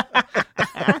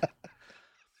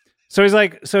 So he's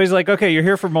like, okay, you're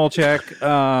here for mole check.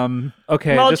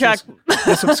 Okay, Mole this check.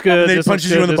 This looks good. And he This looks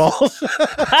punches you in the good, balls.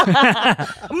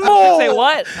 Say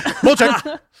what? Mole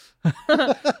check.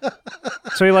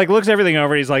 So he like looks everything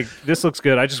over. He's like, this looks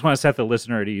good. I just want to set the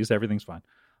listener at ease. Everything's fine.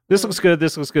 This looks good.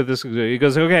 This looks good. This looks good. He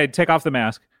goes, okay, take off the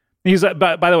mask. He's like,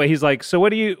 by the way, he's like, so what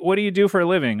do you do for a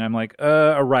living? I'm like,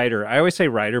 a writer. I always say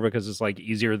writer because it's like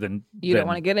easier than You don't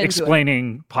wanna get into it.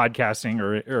 explaining podcasting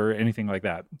or anything like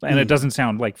that, and it doesn't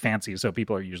sound like fancy, so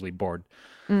people are usually bored.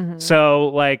 Mm-hmm. So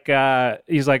like,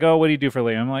 he's like, oh, what do you do for a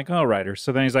living? I'm like, oh, writer.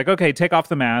 So then he's like, okay, take off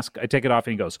the mask. I take it off,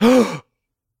 and he goes,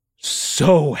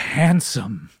 so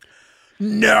handsome.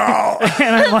 No.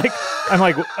 And I'm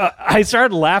like, I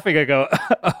started laughing. I go,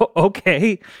 oh,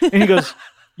 okay. And he goes,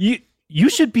 you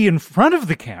should be in front of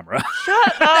the camera.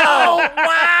 Oh,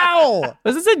 wow.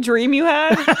 Was this a dream you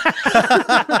had?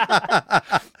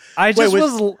 I just Wait,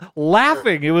 was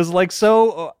laughing. It was like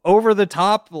so over the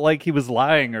top, like he was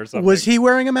lying or something. Was he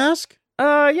wearing a mask?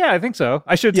 Yeah, I think so.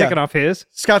 I should have Yeah. taken off his.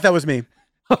 Scott, that was me.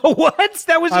 What?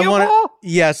 That was you, Paul?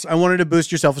 Yes, I wanted to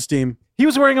boost your self-esteem. He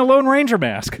was wearing a Lone Ranger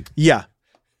mask. Yeah,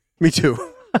 me too.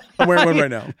 I'm wearing one right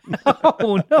now.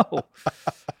 Oh no.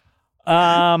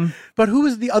 But who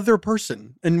was the other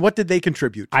person, and what did they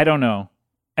contribute? I don't know.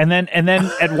 And then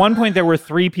at one point there were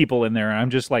 3 people in there, and I'm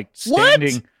just like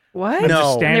standing. What? I'm just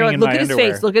No. And standing they were like, in look my at his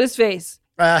underwear. face. Look at his face.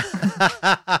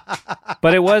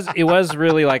 But it was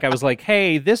really like I was like,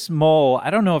 hey, this mole, I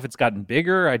don't know if it's gotten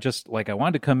bigger. I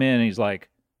wanted to come in, and he's like,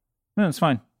 no, it's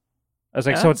fine. I was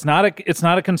like, so it's not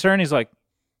a concern. He's like,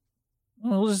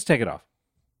 well, we'll just take it off.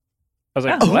 I was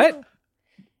like, what?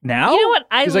 Now? You know what?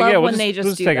 I He's love like, yeah, we'll when they we'll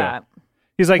just do take it that. off.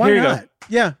 He's like, Why here you not? go.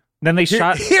 Yeah. Then they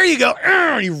shot. Here you go.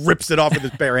 And he rips it off with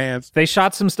his bare hands. They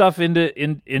shot some stuff into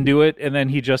it, and then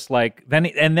he just like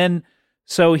then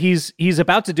so he's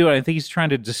about to do it. I think he's trying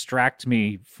to distract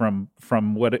me from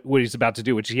what he's about to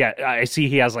do, which I see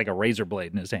he has like a razor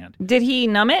blade in his hand. Did he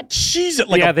numb it? Jeez, it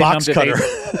like Yeah, a they box numbed it.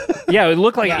 cutter. Yeah, it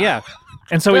looked like yeah.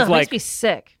 And so he's Ugh, like, makes me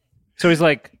sick. so he's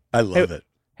like, I love it.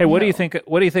 hey, what do you think?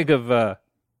 What do you think of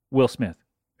Will Smith?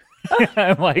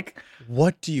 I'm like,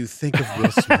 what do you think of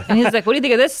Will Smith? And he's like, what do you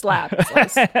think of this slap?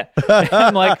 It's like,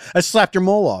 I'm like, I slapped your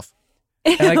mole off.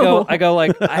 and I go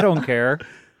like, I don't care.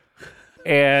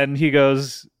 And he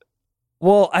goes,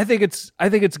 well, I think it's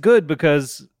good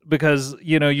because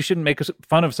you shouldn't make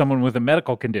fun of someone with a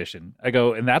medical condition. I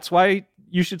go, and that's why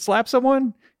you should slap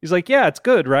someone? He's like, yeah, it's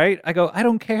good, right? I go, I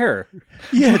don't care.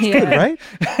 Yeah, it's good, right?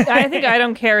 I think I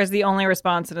don't care is the only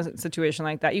response in a situation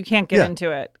like that. You can't get into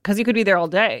it because you could be there all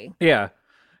day. Yeah.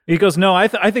 He goes, no, I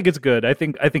think it's good. I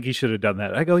think he should have done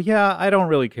that. I go, yeah, I don't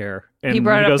really care. And he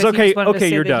brought it goes, up 'cause he just wanted to okay,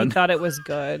 say you're that done. He thought it was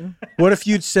good. What if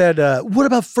you'd said, what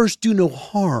about first do no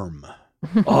harm?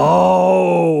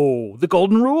 Oh, the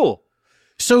golden rule.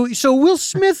 So Will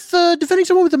Smith defending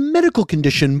someone with a medical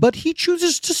condition, but he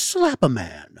chooses to slap a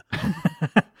man.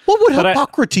 What would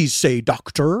Hippocrates say,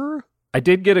 doctor? I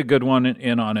did get a good one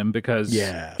in on him because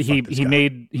he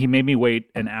made me wait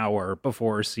an hour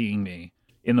before seeing me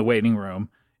in the waiting room.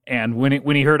 And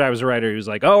when he heard I was a writer, he was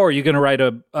like, "Oh, are you going to write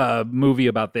a movie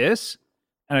about this?"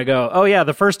 And I go, "Oh yeah,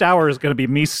 the first hour is going to be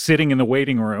me sitting in the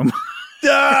waiting room."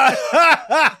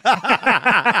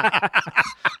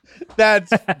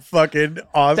 That's fucking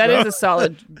awesome. That is a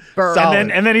solid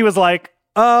burn. And then he was like,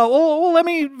 well, let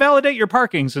me validate your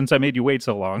parking since I made you wait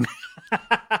so long."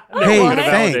 Hey, Well,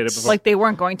 thanks. like they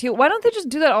weren't going to. Why don't they just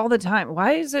do that all the time?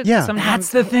 Why is it sometimes? That's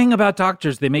the thing about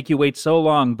doctors. They make you wait so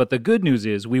long, but the good news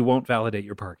is we won't validate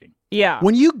your parking. Yeah.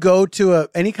 When you go to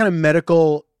any kind of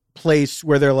medical place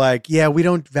where they're like, yeah, we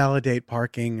don't validate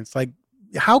parking, it's like,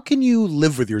 how can you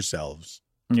live with yourselves?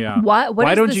 Yeah. Why is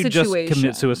don't the you situation? just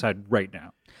commit suicide right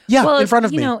now? Yeah, well, in front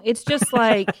of me. It's just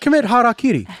like Commit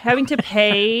harakiri. having to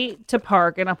pay to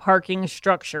park in a parking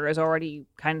structure is already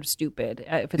kind of stupid.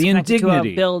 If it's The connected to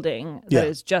indignity. a building that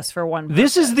is just for one purpose.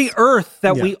 This is the earth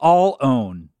that we all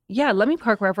own. Yeah, let me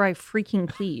park wherever I freaking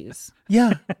please.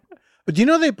 Yeah. But do you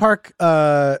know they park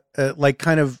like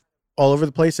kind of all over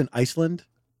the place in Iceland?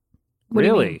 What do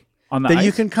you mean? Really? On the That ice?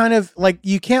 you can kind of like,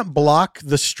 you can't block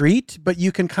the street, but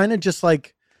you can kind of just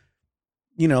like,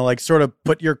 like sort of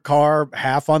put your car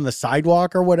half on the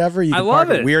sidewalk or whatever. You can love park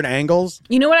at it. weird angles.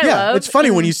 You know what I love? It's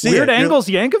funny when you see Weird it. Angles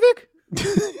Yankovic?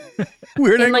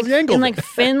 Weird in angles like, Yankovic. in like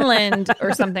Finland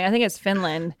or something. I think it's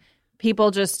Finland. People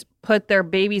just put their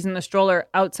babies in the stroller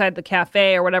outside the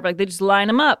cafe or whatever. Like they just line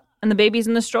them up and the baby's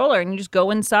in the stroller and you just go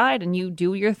inside and you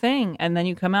do your thing and then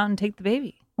you come out and take the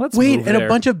baby. Let's Wait, move and there. a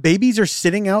bunch of babies are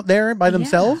sitting out there by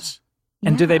themselves?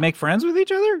 And do Yeah. they make friends with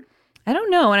each other? I don't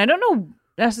know. And I don't know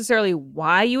necessarily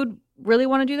why you would really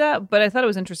want to do that, but I thought it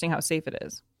was interesting how safe it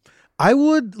is. I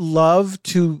would love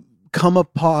to come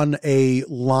upon a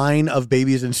line of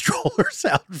babies in strollers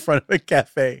out in front of a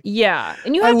cafe. Yeah.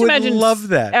 And you I have to would imagine love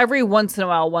that. every once in a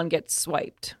while one gets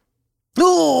swiped.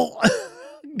 Oh,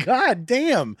 God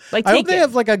damn. Like I hope they Taken.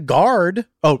 have like a guard.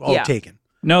 Oh, Yeah. Taken.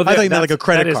 No, I thought you meant that's- like a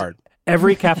credit that is- card.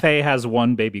 Every cafe has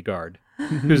one baby guard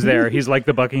who's there. He's like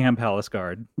the Buckingham Palace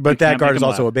guard. But You that can't guard make is him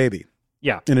also a laugh. baby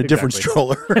Yeah, in a different exactly.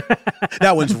 stroller.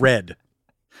 That one's red.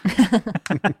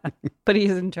 But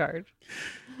he's in charge.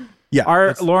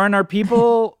 Yeah. Lauren, are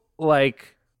people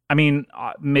like? I mean,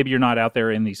 maybe you're not out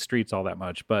there in these streets all that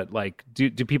much, but like, do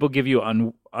people give you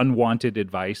unwanted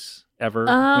advice ever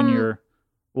when you're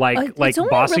like it's only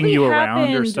bossing really you around or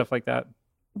happened- stuff like that?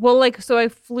 Well, so I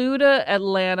flew to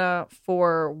Atlanta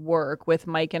for work with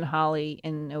Mike and Holly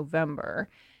in November.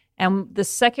 And the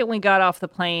second we got off the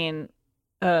plane,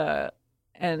 an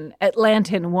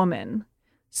Atlantan woman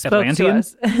spoke to Atlantean?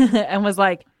 us and was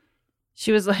like,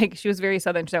 she was very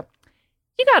Southern. She's like,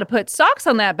 you got to put socks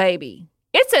on that baby.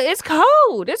 It's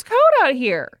cold. It's cold out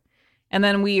here. And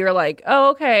then we were like, oh,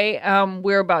 okay,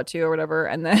 we're about to or whatever.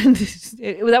 And then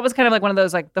that was kind of like one of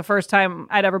those, like the first time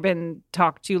I'd ever been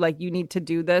talked to, like, you need to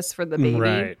do this for the baby.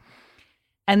 Right.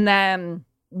 And then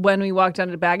when we walked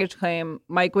onto baggage claim,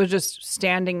 Mike was just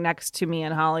standing next to me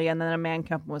and Holly. And then a man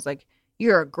came up and was like,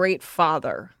 you're a great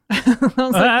father. I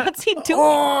was like, what's he doing?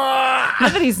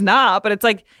 Not that he's not, but it's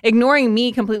like ignoring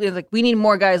me completely. It's like, we need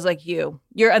more guys like you.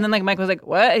 And then like Mike was like,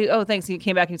 what? Oh, thanks. He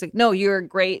came back and he's like, no, you're a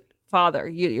great father.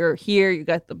 You're here. You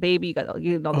got the baby. You got all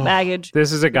the baggage.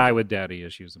 This is a guy with daddy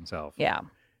issues himself. Yeah.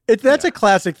 That's a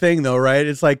classic thing, though, right?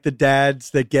 It's like the dads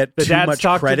that get The too dads much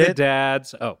talk credit. to the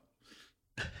dads. Oh,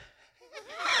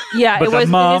 Yeah, But the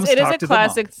moms it is talk a to the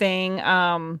classic moms. thing.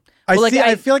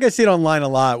 I feel like I see it online a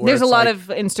lot. Where There's a it's lot like- of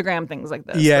Instagram things like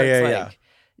this. Yeah, where it's yeah.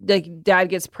 Like dad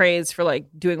gets praised for like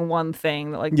doing one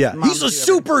thing that like Yeah, moms he's do a every-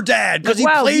 super dad because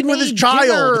Like, he wow, played with his made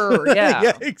child. dinner. Yeah.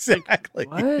 yeah, exactly.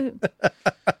 What?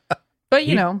 But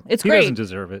you know, it's he great. doesn't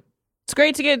deserve it. It's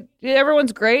great to get.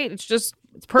 Everyone's great. It's just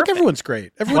it's Look, perfect. everyone's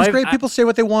great. Everyone's Well, great. People say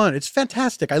what they want. It's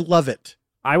fantastic. I love it.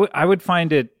 I would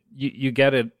find it you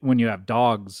get it when you have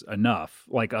dogs enough,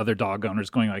 like other dog owners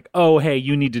going like, oh, hey,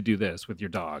 you need to do this with your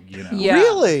dog, you know? Yeah.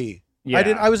 Really? Yeah.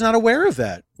 I was not aware of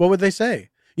that. What would they say?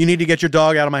 You need to get your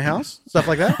dog out of my house? Stuff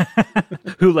like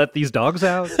that? Who let these dogs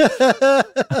out?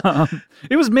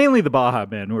 It was mainly the Baja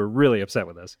men who were really upset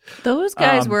with us. Those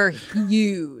guys were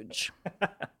huge.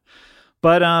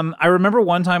 But I remember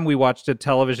one time we watched a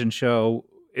television show.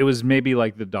 It was maybe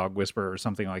like The Dog Whisperer or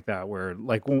something like that, where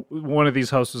like one of these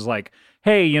hosts was like,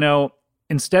 hey, you know,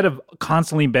 instead of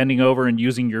constantly bending over and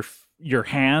using your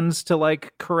hands to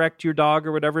like correct your dog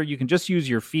or whatever, you can just use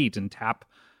your feet and tap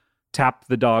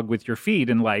the dog with your feet.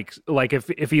 And like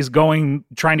if he's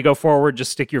trying to go forward,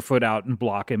 just stick your foot out and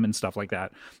block him and stuff like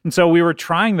that. And so we were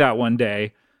trying that one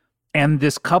day, and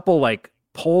this couple like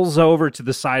pulls over to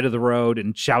the side of the road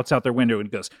and shouts out their window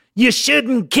and goes, "You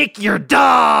shouldn't kick your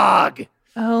dog!"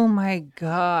 Oh my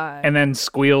God. And then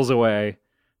squeals away.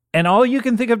 And all you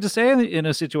can think of to say in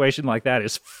a situation like that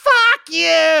is, fuck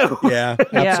you! Yeah,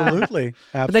 absolutely.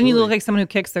 But then you look like someone who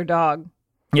kicks their dog.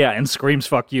 Yeah, and screams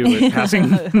 "fuck you" at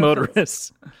passing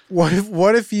motorists.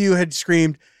 What if you had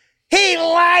screamed, "He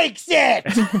likes it"?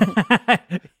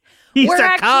 We're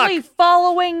actually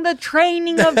following the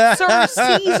training of Sir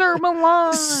Caesar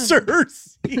Milan. Sir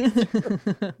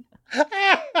Caesar.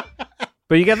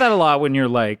 But you get that a lot when you're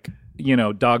like, you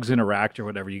know, dogs interact or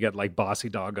whatever. You get like bossy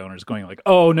dog owners going like,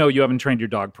 "Oh no, you haven't trained your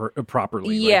dog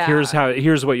properly. Yeah. Like,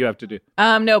 here's what you have to do."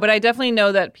 No, but I definitely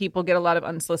know that people get a lot of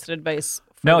unsolicited advice.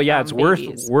 No, yeah, it's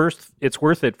babies. worth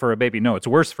it for a baby. No, it's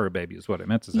worse for a baby is what I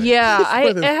meant to say. Yeah,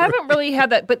 I haven't really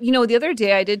had that. But, you know, the other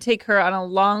day I did take her on a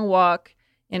long walk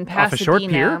in Pasadena. Off a short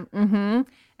pier? Mm-hmm.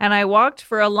 And I walked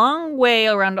for a long way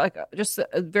around, like, just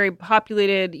a very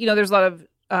populated, you know, there's a lot of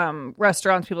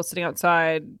restaurants, people sitting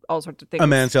outside, all sorts of things. A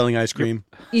man selling ice cream.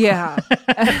 Yeah.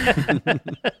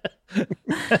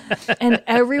 And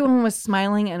everyone was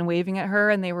smiling and waving at her,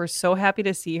 and they were so happy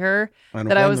to see her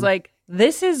that I was like,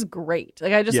 this is great.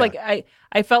 Like, I just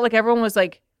I felt like everyone was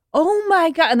like, oh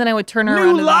my God. And then I would turn her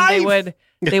around and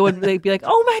then they'd be like,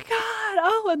 oh my God.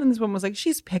 Oh, and then this one was like,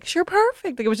 she's picture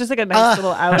perfect. Like, it was just like a nice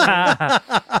little outing.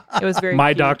 It was very My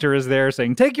cute. doctor is there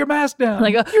saying, take your mask down.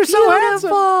 Like, you're so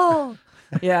handsome.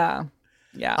 Yeah.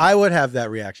 Yeah. I would have that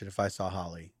reaction if I saw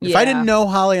Holly. If Yeah. I didn't know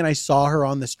Holly and I saw her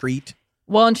on the street.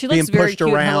 Well, and she looks being very pushed cute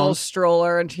in her around. little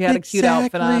stroller, and she had a cute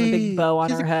outfit on, a big Exactly. bow on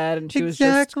her head, and she was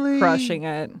just crushing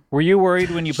it. Were you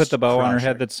worried when you put the bow on her Crush her.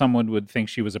 head that someone would think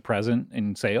she was a present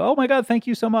and say, "Oh my God, thank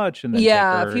you so much"? And then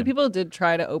Yeah, take a her few and- people did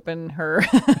try to open her.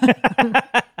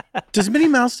 Does Minnie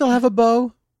Mouse still have a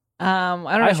bow? I don't know.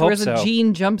 I She wears hope a so.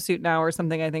 jean jumpsuit now or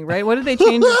something, I think, right? What did they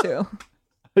change it to?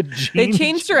 They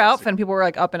changed her outfit, and people were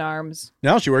like up in arms.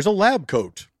 Now she wears a lab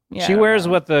coat. Yeah, She I don't wears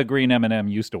know. what the green M&M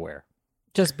used to wear.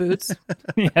 Just boots.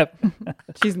 Yep.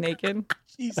 She's naked.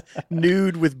 She's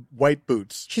nude with white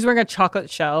boots. She's wearing a chocolate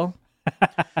shell.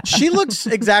 She looks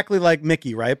exactly like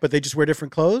Mickey, right? But they just wear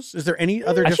different clothes. Is there any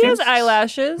other difference? She has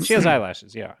eyelashes. She has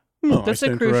eyelashes, yeah. Oh, I That's a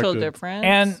stand crucial corrected.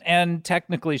 difference. And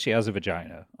technically she has a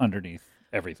vagina underneath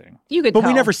everything. you could But tell.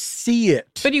 we never see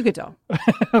it. But you could tell.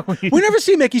 We never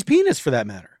see Mickey's penis for that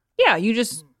matter. Yeah, you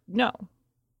just know.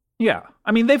 Yeah.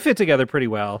 I mean, they fit together pretty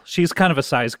well. She's kind of a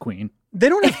size queen. They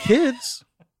don't have kids.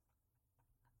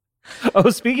 Oh,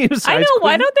 speaking of size I know. queen,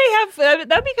 Why don't they have?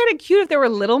 That'd be kind of cute if there were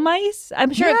little mice.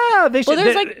 I'm sure. Yeah, they should.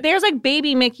 Well, there's like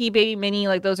baby Mickey, baby Minnie.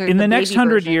 Like those are in the next baby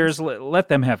 100 versions. years, let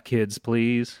them have kids,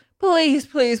 please. Please,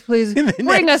 please, please, In the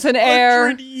bring next us an heir.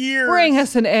 100 years. Bring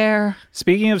us an heir.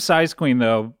 Speaking of size queen,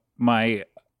 though, my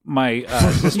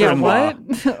Yeah, sister-in-law. what?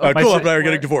 My Cool, si- I'm glad you're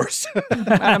getting divorced.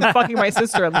 I'm fucking my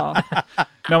sister-in-law.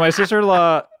 No, my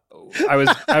sister-in-law. I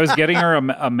was getting her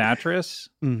a mattress,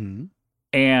 Mm-hmm.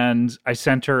 and I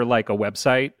sent her like a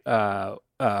website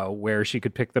where she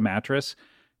could pick the mattress,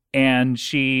 and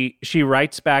she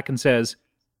writes back and says,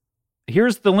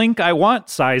 "Here's the link I want,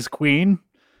 size queen."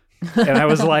 And I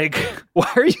was like, "Why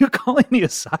are you calling me a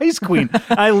size queen?"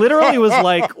 I literally was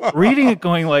like reading it,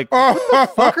 going like, "What the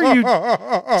fuck are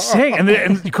you saying?" And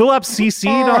Kulop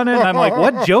CC'd on it, and I'm like,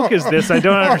 "What joke is this? I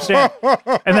don't understand."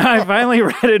 And then I finally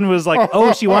read it and was like,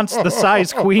 "Oh, she wants the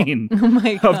size queen Oh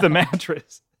my God. of the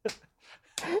mattress."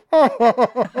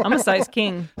 I'm a size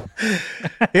king.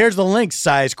 Here's the link,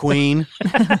 size queen.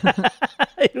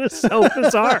 It was so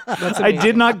bizarre. I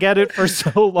did not get it for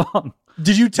so long.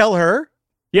 Did you tell her?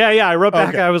 Yeah. I wrote back.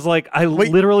 Okay. I was like, I Wait.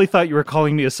 literally thought you were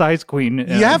calling me a size queen. and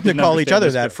You I have to didn't call each understand other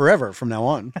this that joke. forever from now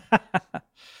on.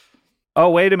 Oh,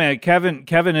 wait a minute.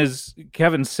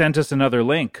 Kevin sent us another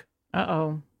link.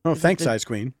 Uh-oh. Oh, thanks, size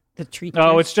queen. The treat.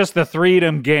 Oh, it's just the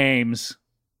Freedom Games.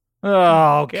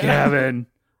 Oh, Kevin.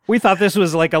 We thought this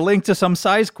was like a link to some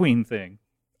size queen thing.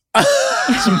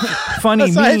 some funny A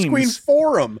Size memes. Queen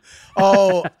forum.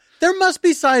 Oh, there must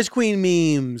be Size Queen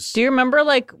memes. Do you remember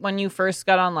like when you first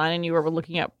got online and you were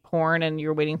looking at porn and you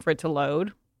were waiting for it to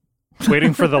load?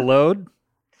 Waiting for the load?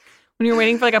 When you were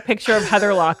waiting for like a picture of Heather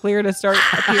Locklear to start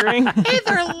appearing?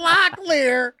 Heather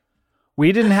Locklear.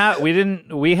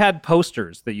 We had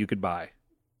posters that you could buy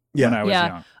when I was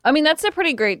young. I mean, that's a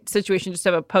pretty great situation, just to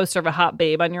have a poster of a hot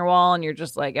babe on your wall and you're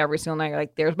just like every single night you're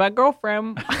like, there's my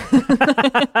girlfriend.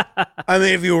 I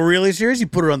mean, if you were really serious, you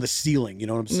put it on the ceiling. You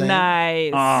know what I'm saying?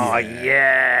 Nice. Oh,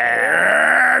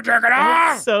 yeah. Check it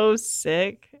out. That's so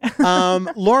sick.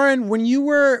 Lauren, would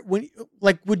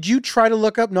you try to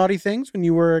look up naughty things when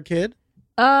you were a kid?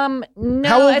 No.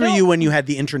 How old were you when you had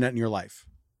the internet in your life?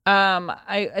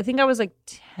 I think I was like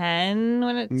 10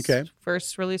 when it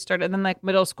first really started. And then like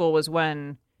middle school was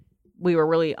when we were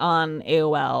really on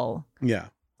AOL. Yeah.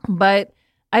 But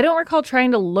I don't recall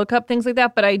trying to look up things like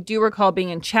that, but I do recall being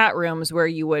in chat rooms where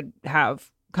you would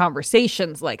have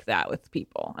conversations like that with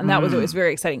people. And that was always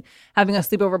very exciting. Having a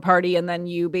sleepover party and then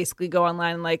you basically go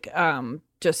online and like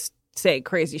just say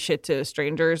crazy shit to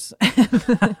strangers.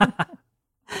 It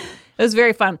was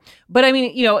very fun. But I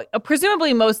mean,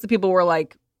 presumably most of the people were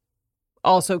like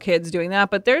also kids doing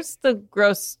that, but there's the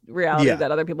gross reality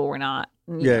that other people were not.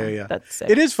 Yeah. That's sick.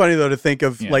 It is funny though to think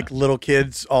of like little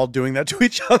kids all doing that to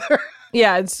each other.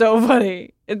 Yeah, it's so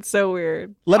funny. It's so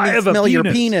weird. Let me smell your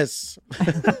penis.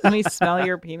 Let me smell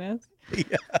your penis.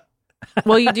 Yeah.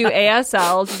 Well, you do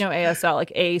ASL. Do you know ASL?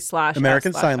 Like A/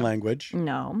 American S/ Sign Language.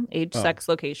 No, age, sex,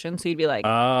 location. So you'd be like,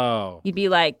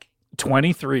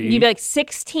 23. You'd be like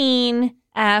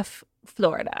 16F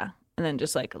Florida, and then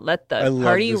just like let the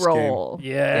party roll.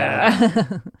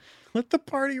 Yeah. Let the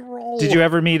party roll. Did you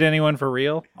ever meet anyone for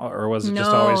real, or was it just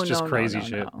always just crazy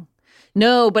shit?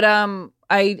 No, but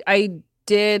I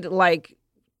did like.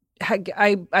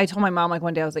 I told my mom like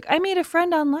one day I was like, I made a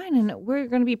friend online and we're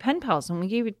going to be pen pals and we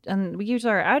gave each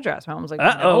other our address. My mom was like,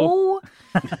 no.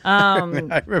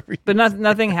 But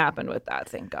nothing happened with that,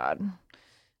 thank God.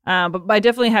 But I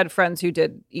definitely had friends who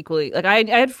did equally. Like I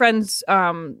had friends,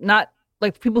 not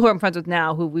like people who I'm friends with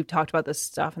now who we've talked about this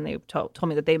stuff and they told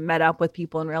me that they met up with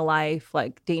people in real life,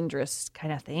 like dangerous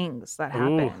kind of things that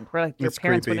happened where like your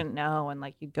parents wouldn't know and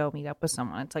like you'd go meet up with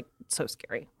someone. It's like so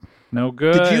scary. No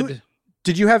good.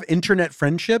 Did you have internet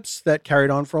friendships that carried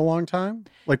on for a long time?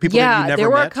 Like people that you never met? Yeah, there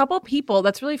were a couple people.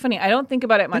 That's really funny. I don't think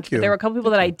about it much, but there were a couple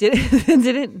people that I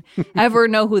didn't ever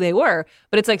know who they were.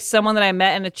 But it's like someone that I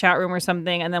met in a chat room or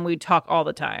something, and then we'd talk all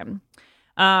the time.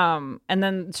 And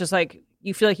then it's just like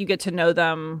you feel like you get to know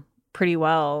them pretty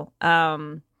well.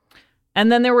 And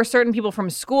then there were certain people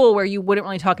from school where you wouldn't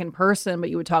really talk in person,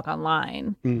 but you would talk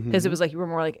online because it was like you were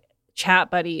more like chat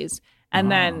buddies. And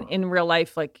then in real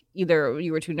life, like either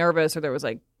you were too nervous or there was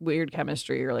like weird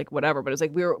chemistry or like whatever. But it's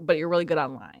like but you're really good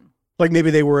online. Like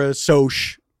maybe they were a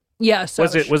soch. Yeah.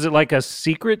 Soch. Was it like a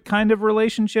secret kind of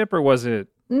relationship or was it?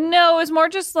 No, it was more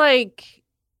just like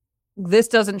this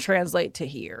doesn't translate to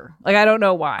here. Like I don't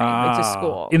know why. Like to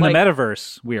school. In like, the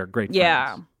metaverse, we are great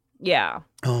friends. Yeah.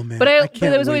 Oh man. But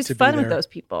it was always fun with those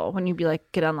people when you'd be like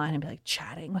get online and be like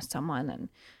chatting with someone and.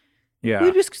 Yeah,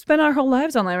 we just spend our whole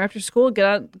lives online. After school,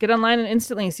 get online and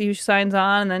instantly see who signs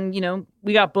on. And then,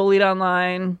 we got bullied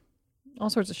online. All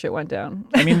sorts of shit went down.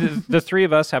 I mean, the three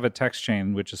of us have a text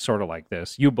chain, which is sort of like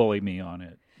this. You bully me on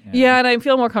it. Yeah, and I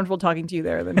feel more comfortable talking to you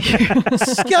there than here.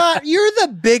 Scott, you're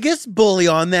the biggest bully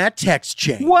on that text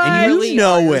chain. What? And you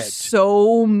know it.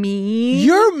 So mean.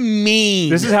 You're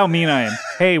mean. This is how mean I am.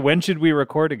 Hey, when should we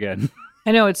record again?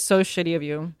 I know, it's so shitty of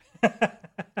you.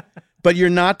 But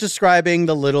you're not describing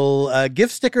the little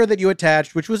gift sticker that you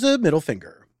attached, which was a middle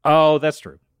finger. Oh, that's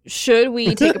true. Should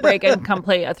we take a break and come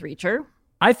play a Threacher?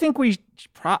 I think we.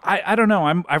 I don't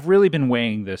know. I've really been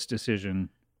weighing this decision.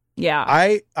 Yeah.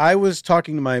 I was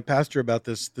talking to my pastor about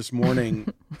this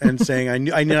morning and saying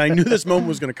I knew this moment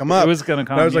was going to come up. It was going to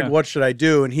come. And I was like, what should I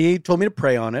do? And he told me to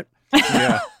pray on it.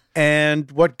 Yeah. And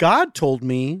what God told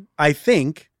me, I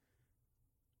think,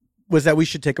 was that we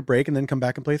should take a break and then come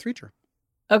back and play a Threacher.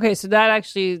 Okay, so that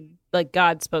actually, like,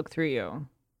 God spoke through you.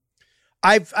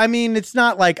 I mean, it's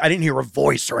not like I didn't hear a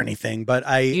voice or anything, but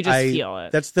you just feel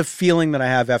it. That's the feeling that I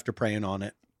have after praying on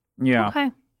it. Yeah.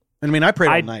 Okay. I mean, I prayed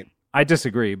all night. I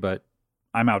disagree, but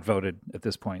I'm outvoted at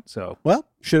this point. So, well,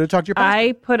 should have talked to your pastor.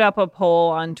 I put up a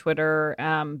poll on Twitter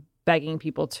begging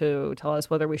people to tell us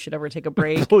whether we should ever take a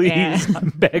break. Please,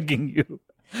 I'm begging you.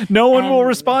 No one will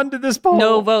respond to this poll.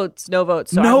 No votes. So no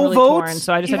I'm really votes. Torn,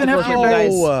 so I just have to go with what you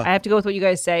guys. I have to go with what you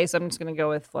guys say. So I'm just going to go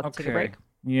with let's take a break.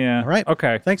 Yeah. All right.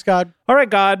 Okay. Thanks, God. All right,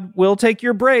 God. We'll take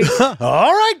your break.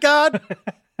 All right, God.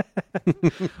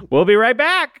 We'll be right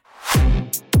back.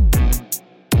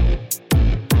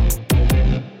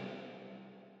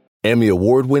 Emmy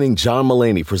award-winning John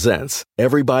Mulaney presents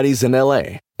Everybody's in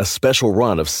L.A., a special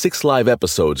run of 6 live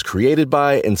episodes created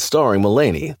by and starring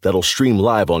Mulaney that'll stream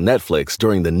live on Netflix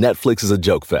during the Netflix is a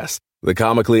Joke Fest. The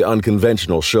comically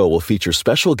unconventional show will feature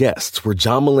special guests where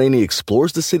John Mulaney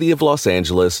explores the city of Los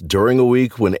Angeles during a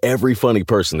week when every funny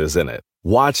person is in it.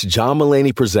 Watch John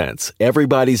Mulaney Presents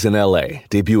Everybody's in L.A.,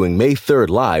 debuting May 3rd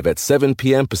live at 7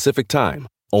 p.m. Pacific Time,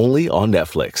 only on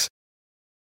Netflix.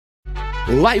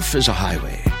 Life is a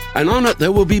highway, and on it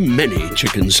there will be many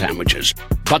chicken sandwiches.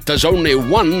 But there's only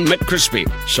one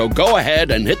McCrispy. So go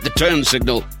ahead and hit the turn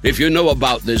signal if you know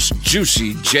about this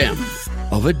juicy gem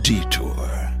of a detour.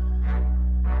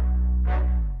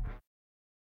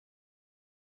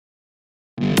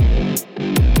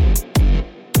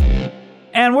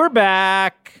 And we're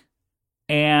back.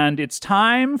 And it's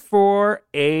time for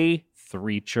a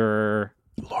threecher.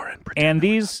 Lauren, and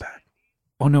these...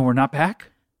 Oh, no, we're not back?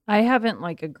 I haven't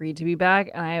agreed to be back,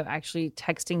 and I am actually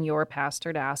texting your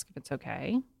pastor to ask if it's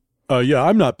okay. Yeah,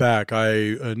 I'm not back.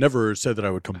 I never said that I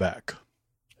would come back.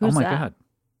 Who's oh my that?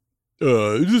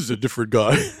 God. This is a different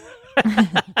guy.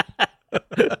 What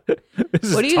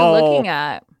are you looking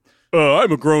at?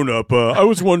 I'm a grown-up. I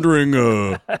was wondering...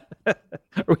 Are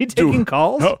we taking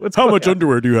calls? How much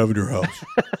underwear do you have in your house?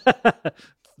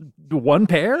 One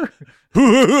pair?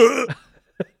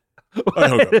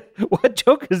 What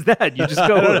joke is that? You just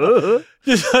go,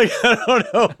 Just I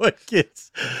don't know what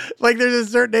kids... there's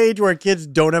a certain age where kids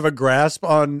don't have a grasp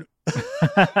on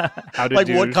how to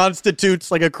do... what constitutes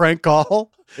a crank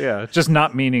call. Yeah, just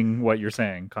not meaning what you're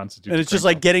saying constitutes. And it's just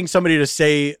getting somebody to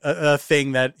say a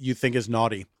thing that you think is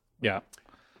naughty. Yeah.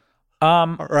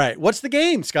 All right. What's the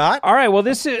game, Scott? All right. Well,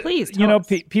 this is, Please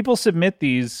people submit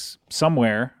these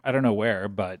somewhere. I don't know where,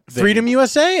 but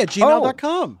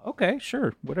freedomusa@gmail.com. Oh, okay,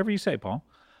 sure. Whatever you say, Paul.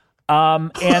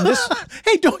 And this,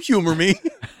 hey, don't humor me.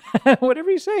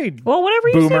 whatever you say. Well, whatever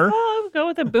you Boomer. say, Paul. Go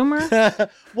with a boomer.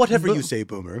 Whatever you say,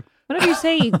 boomer. Whatever you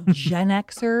say, Gen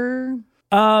Xer.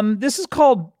 This is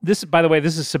called, by the way,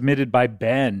 this is submitted by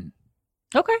Ben.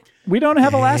 Okay. We don't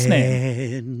have a last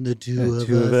name. And the two of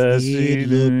us need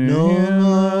look no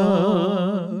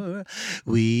more.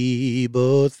 We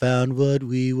both found what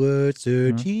we were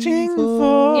searching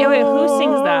for. Yeah, wait, who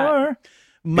sings that?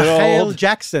 Michael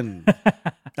Jackson.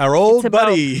 Our old It's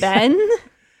buddy. about Ben?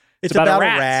 It's about a about a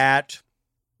rat. rat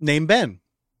named Ben.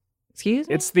 Excuse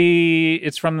me?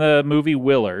 It's from the movie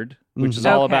Willard, which is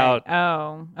all about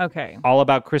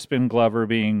Crispin Glover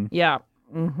being Yeah.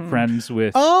 Mm-hmm. friends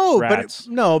with but rats.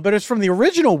 but it's from the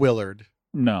original Willard.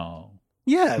 No.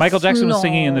 Yes. Michael Jackson was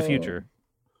singing in the future.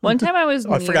 One time I was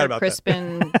I near forgot about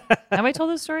Crispin. Have I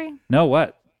told this story? No,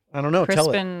 what? I don't know. Tell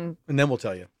it. Crispin. And then we'll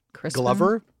tell you. Crispin?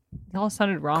 Glover? It all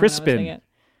sounded wrong. Crispin. When I was saying it.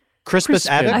 Crispus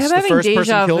Crispin. Attucks, I'm the having first deja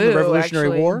person killed in the vu, Revolutionary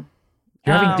actually. War.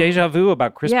 You're having deja vu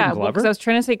about Crispin Yeah, Glover? because I was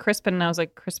trying to say Crispin, and I was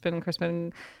like, Crispin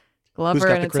Glover, got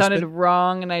and the it sounded Crispin?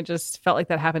 wrong, and I just felt like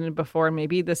that happened before.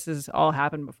 Maybe this has all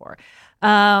happened before.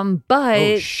 But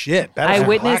Oh, shit. That is I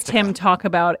witnessed galactica. him talk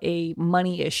about a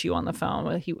money issue on the phone.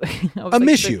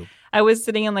 Issue? I was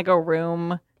sitting in a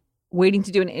room waiting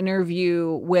to do an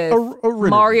interview with A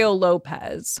Mario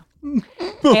Lopez.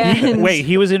 And Wait,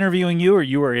 he was interviewing you or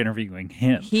you were interviewing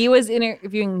him? he was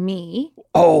interviewing me.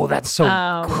 Oh, that's so...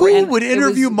 Who and would it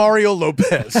interview was- Mario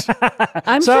Lopez?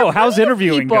 I'm So, sure how's plenty of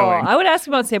interviewing people. going? I would ask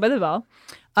him about Saved by the Bell.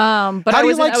 But How I do you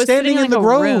was like I was standing sitting in the a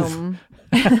Grove? room.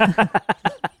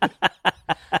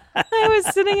 I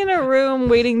was sitting in a room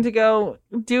waiting to go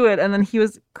do it, and then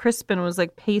Crispin was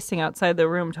pacing outside the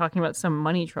room talking about some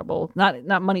money trouble.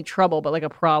 Not money trouble, but a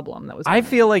problem that was. I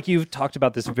feel like you've talked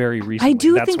about this very recently. I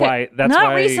do that's think why. That's not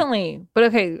why, recently, but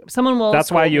okay. Someone will.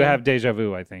 That's why scold you me. have deja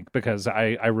vu, I think, because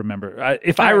I remember.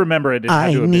 If I remember it, it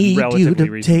had to have been you relatively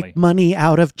to recently. take money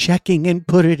out of checking and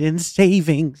put it in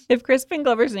savings. If Crispin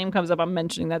Glover's name comes up, I'm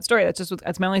mentioning that story.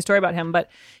 That's my only story about him. But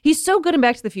he's so good in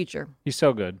Back to the Future. He's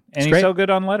so good, and he's great. so good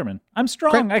on Letterman. I'm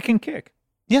strong. Great. I can kick.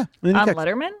 Yeah. And then On he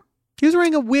Letterman? He was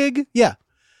wearing a wig. Yeah.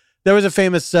 There was a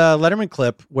famous Letterman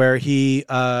clip where he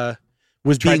was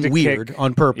Tried being to weird kick.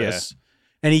 on purpose.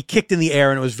 And he kicked in the air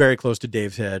and it was very close to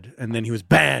Dave's head. And then he was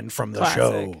banned from the Classic.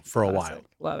 show for a while.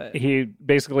 Love it. He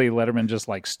basically Letterman just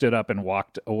stood up and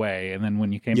walked away, and then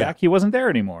when you came Yeah. back, he wasn't there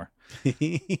anymore.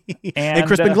 And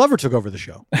Crispin Glover took over the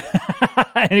show.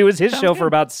 And it was his show for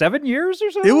about 7 years or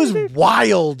something. It was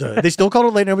wild. They still called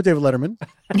it Late Night with David Letterman.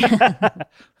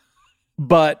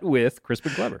 but with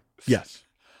Crispin Glover. Yes.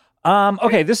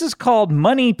 Okay, this is called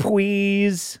Money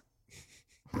Pweeze.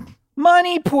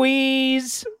 Money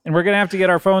Pweeze. And we're going to have to get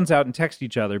our phones out and text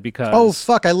each other because Oh,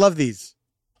 fuck. I love these.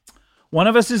 one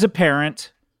of us is a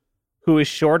parent who is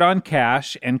short on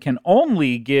cash and can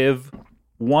only give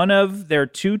one of their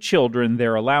 2 children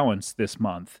their allowance this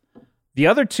month. The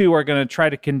other 2 are going to try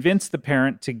to convince the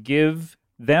parent to give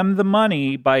them the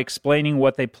money by explaining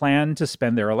what they plan to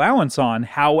spend their allowance on.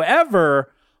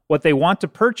 However, what they want to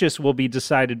purchase will be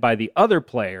decided by the other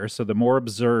player, so the more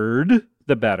absurd,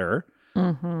 the better.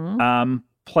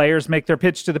 Players make their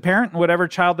pitch to the parent, and whatever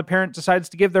child the parent decides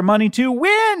to give their money to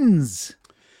wins.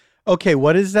 Okay,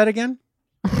 what is that again?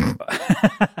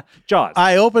 Jaws.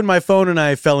 I opened my phone and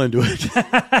I fell into it.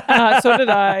 So did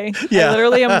I. Yeah. I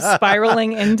literally am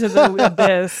spiraling into the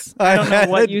abyss. I don't know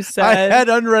what you said. I had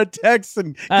unread texts,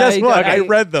 and guess what? okay. I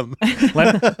read them.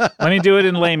 Let me do it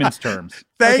in layman's terms.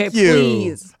 Thank Okay, you.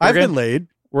 please. I've been laid.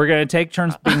 We're going to take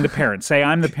turns being the parent. Say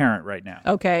I'm the parent right now.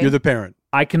 Okay. You're the parent.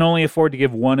 I can only afford to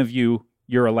give one of you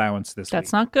your allowance this week.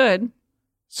 That's not good.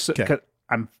 So, Okay. 'cause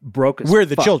I'm broke as We're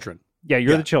the fuck. children. Yeah,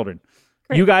 you're the children.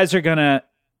 You guys are going to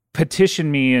petition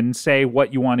me and say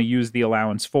what you want to use the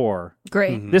allowance for.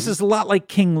 Great. This is a lot like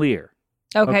King Lear.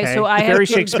 Okay, so I Very have to,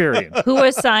 Shakespearean.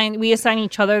 we assign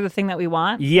each other the thing that we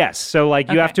want. Yes. So like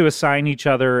you Okay. have to assign each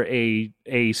other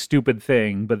a stupid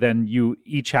thing, but then you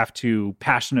each have to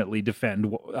passionately defend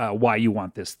why you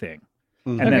want this thing.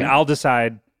 And then Okay. I'll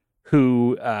decide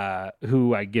who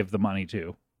I give the money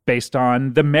to based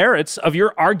on the merits of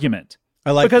your argument.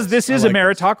 I like because this is I a like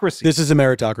meritocracy. This is a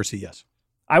meritocracy, yes.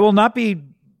 I will not be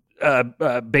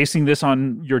basing this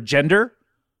on your gender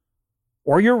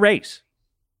or your race.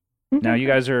 Now you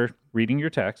guys are reading your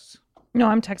texts. No,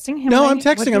 I'm texting him. No, what I'm he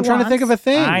texting. I'm trying to think of a wants.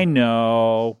 thing. I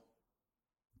know.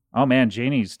 Oh man,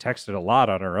 Janie's texted a lot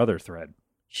on our other thread.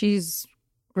 She's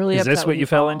really Is upset this what with you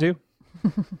fell Paul. into?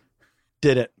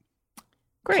 Did it.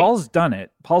 Great. Paul's done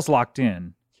it. Paul's locked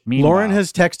in. Meanwhile, Lauren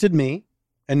has texted me,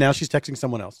 and now she's texting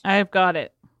someone else. I've got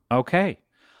it. Okay.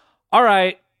 All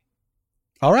right.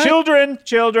 All right.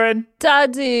 Children.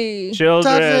 Daddy.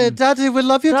 Daddy, we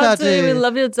love you, Daddy. We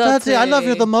love you, Daddy. I love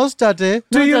you the most, Daddy.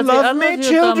 Do you Daddy, love I me, you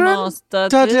children? The most, Daddy.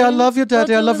 Daddy, I love you,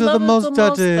 Daddy. I love you the we most,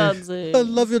 Daddy. Daddy. I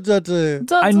love you, Daddy.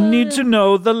 I need to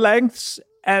know the lengths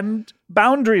and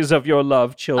boundaries of your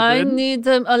love, I children. need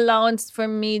an allowance for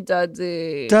me,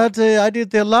 Daddy. Daddy, I need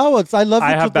the allowance. I love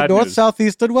I you have to the bad north, news. south,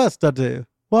 east, and west, Daddy.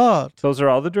 What? Those are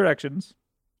all the directions.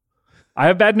 I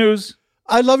have bad news.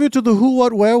 I love you to the who,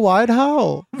 what, where, why, and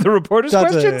how. The reporter's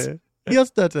Daddy. questions. Yes,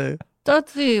 Daddy.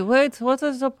 Daddy, wait, what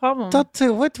is the problem? Daddy,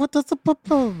 wait, what is the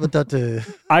problem, Daddy?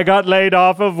 I got laid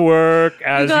off of work,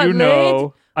 as got you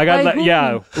know. I got By whom?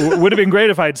 yeah. Would have been great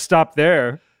if I'd stopped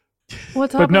there,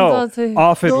 What but happened, no, Daddy?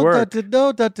 off at No, work. Daddy,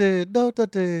 no, Daddy, no,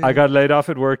 Daddy. I got laid off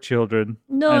at work, children.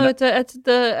 No, And at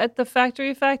the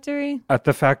factory. at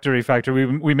the factory.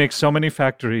 We make so many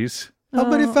factories, How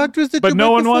many factories did but you no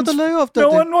make one before wants the layoff, Daddy?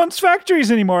 no one wants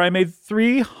factories anymore. I made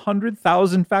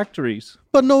 300,000 factories.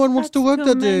 But no one wants to work, Too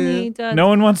Daddy. many, Daddy. No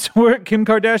one wants to work. Kim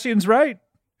Kardashian's right.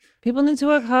 People need to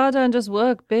work harder and just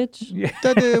work, bitch. Yeah.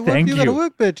 Daddy, what Thank you gotta you.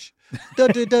 work, bitch.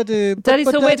 Daddy. Daddy,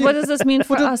 so wait, what does this mean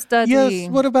for us, Daddy? Yes,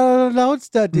 what about allowance,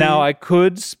 Daddy? Now I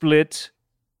could split.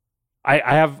 I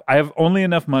have only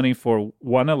enough money for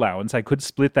one allowance. I could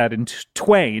split that into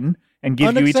twain and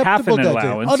give you each half an Unacceptable, Daddy.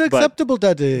 allowance. Unacceptable,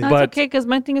 Daddy. That's but- okay, because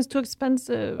my thing is too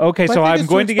expensive. Okay, My so thing I'm is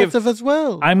going too to give expensive as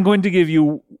well. I'm going to give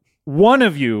you one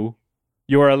of you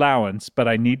your allowance, but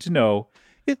I need to know.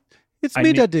 It's I me,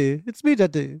 need- Daddy. It's me,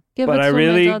 Daddy. Give But it I to me,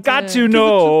 really Daddy. got to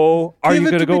know. Are give you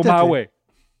it going to to me, go my Daddy. way?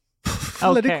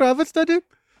 Lenny Okay. Kravitz, Daddy.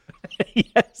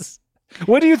 Yes.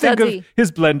 What do you think Daddy. of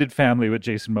his blended family with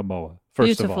Jason Momoa? First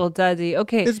Beautiful, of all, Daddy.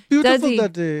 Okay. It's beautiful,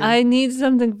 Daddy. I need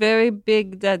something very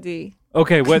big, Daddy.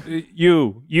 okay. What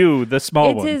you the small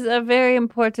It one? is a very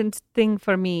important thing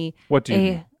for me. What do you A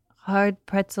need? hard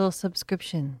pretzel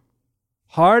subscription.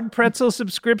 Hard pretzel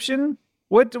subscription?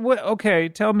 What? Okay,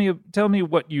 tell me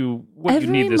what you Every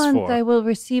need this month for. I will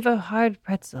receive a hard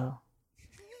pretzel.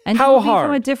 And How it will be from a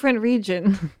hard? different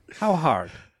region. How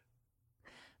hard?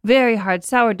 Very hard.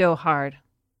 Sourdough hard.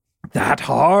 That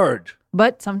hard.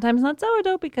 But sometimes not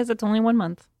sourdough because it's only 1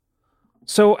 month.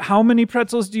 So how many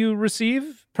pretzels do you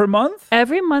receive per month?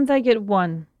 Every month I get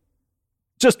one.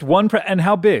 Just one and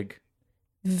how big?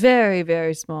 Very,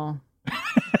 very small.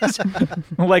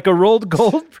 Like a rolled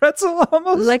gold pretzel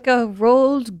almost? Like a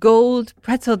rolled gold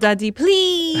pretzel, Daddy.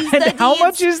 Please, And Daddy, how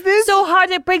much it's is this? So hard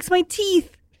it breaks my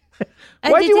teeth.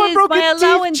 And Why do it you want is broken my teeth,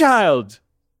 allowance. child?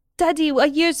 Daddy, a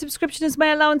year's subscription is my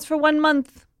allowance for 1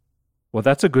 month. Well,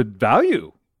 that's a good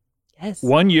value. Yes.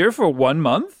 1 year for 1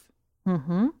 month?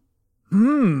 Mm-hmm.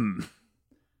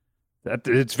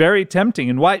 It's very tempting.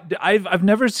 And why? I've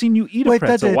never seen you eat a Wait,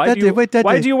 pretzel. Daddy, why Daddy, do you? wait, Daddy,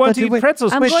 why do you want Daddy, to eat wait.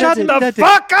 pretzels? I'm going Shut to- the Daddy.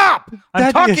 fuck up! I'm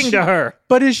Daddy, talking is she- to her.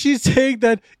 But is she saying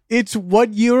that it's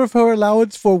 1 year of her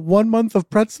allowance for 1 month of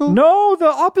pretzel? No, the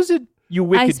opposite. You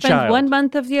wicked I spend child. 1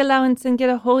 month of the allowance and get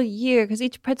a whole year because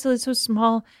each pretzel is so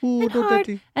small Ooh, and no, hard,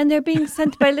 Daddy. and they're being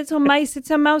sent by little mice.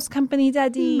 It's a mouse company,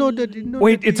 Daddy. No, Daddy. No,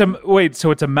 Wait, Daddy.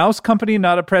 so it's a mouse company,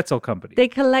 not a pretzel company. They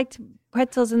collect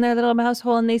pretzels in their little mouse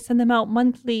hole and they send them out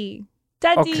monthly.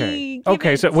 Daddy, give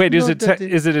Okay. it. So wait, No, Daddy.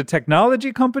 is it a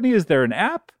technology company? Is there an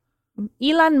app?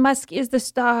 Elon Musk is the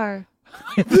star.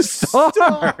 The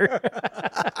star.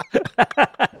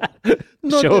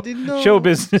 No, Daddy, no. Show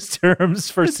business terms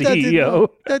for Daddy, CEO.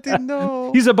 no. Daddy,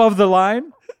 no. He's above the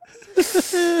line.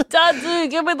 Daddy,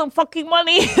 give me the fucking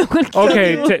money.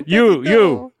 Okay, you,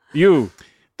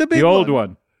 The big the old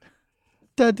one.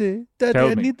 Daddy, Tell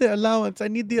I me. need the allowance. I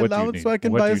need the What do you allowance so need? I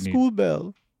can What buy do a you need? school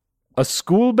bell. A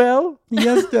school bell?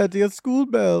 Yes, Daddy, a school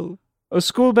bell. A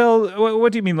school bell?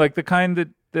 What do you mean? Like the kind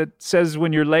that says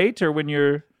when you're late or when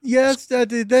you're... Yes,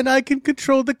 Daddy. Then I can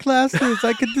control the classes.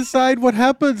 I can decide what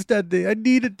happens, Daddy. I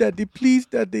need it, Daddy. Please,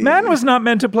 Daddy. Man was not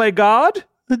meant to play God.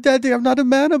 Daddy, I'm not a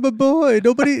man. I'm a boy.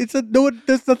 There's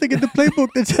nothing in the playbook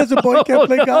that says a boy can't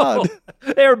play no. God.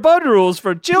 There are bud rules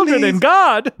for children and Please.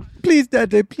 God. Please,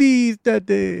 Daddy. Please,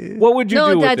 Daddy. What would you No,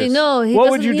 do with Daddy, this? no, he What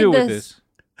would doesn't you need do with this. this?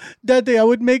 Daddy, I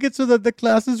would make it so that the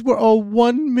classes were all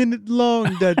 1 minute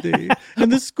long, Daddy.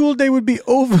 And the school day would be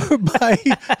over by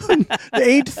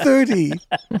 8:30.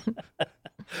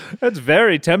 That's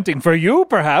very tempting for you,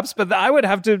 perhaps, but I would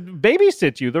have to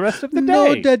babysit you the rest of the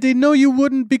No, day. Daddy, no, you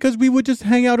wouldn't, because we would just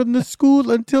hang out in the school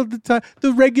until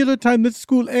the regular time that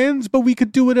school ends. But we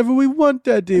could do whatever we want,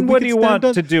 Daddy. And We what could do you stand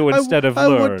want to do instead of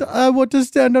learn? I want to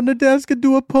stand on the desk and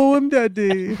do a poem,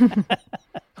 Daddy.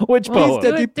 Which Please, poem?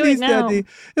 Daddy, Do it please, now. Daddy.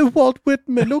 Walt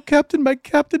Whitman, oh, Captain, my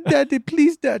Captain, Daddy,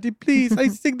 please, Daddy, please. I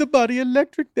sing the body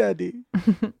electric, Daddy.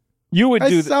 You would I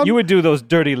do sound- you would do those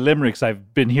dirty limericks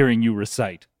I've been hearing you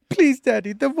recite. Please,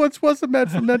 Daddy. There once was a man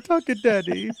from Nantucket,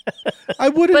 Daddy. I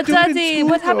wouldn't But do it in Daddy, school,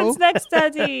 what happens though. next,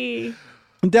 Daddy?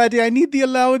 Daddy, I need the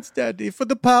allowance, Daddy, for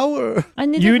the power. I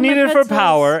need You it for my need it for pretzels.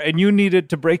 power, and you need it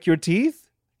to break your teeth?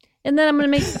 And then I'm going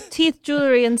to make teeth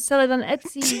jewelry and sell it on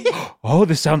Etsy. Oh,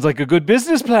 this sounds like a good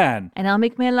business plan. And I'll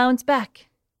make my allowance back.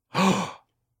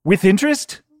 With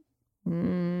interest?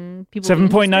 People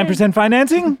 7.9%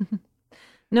 financing?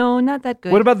 No, not that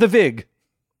good. What about the VIG?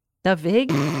 the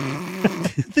VIG?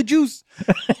 The juice.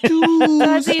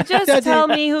 Daddy, just tell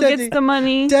me who Daddy, gets the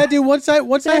money. Daddy, once I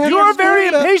have You're a the very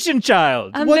school bell- impatient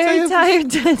child. I'm once I very have- tired,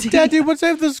 Daddy. Daddy, once I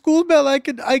have the school bell, I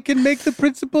can make the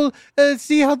principal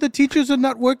see how the teachers are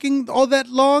not working all that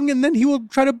long, and then he will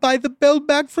try to buy the bell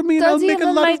back from me, and I'll Daddy, make a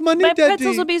and lot then of money, my Daddy.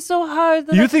 pretzels will be so hard.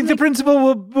 that I You can think the make- principal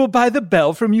will buy the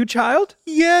bell from you, child?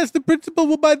 Yes, the principal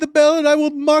will buy the bell, and I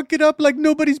will mark it up like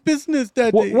nobody's business,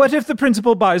 Daddy. What if the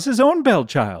principal buys his own bell,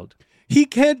 child? He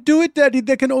can't do it, Daddy.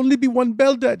 There can only be one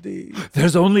bell, Daddy.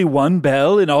 There's only one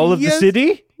bell in all of the Yes.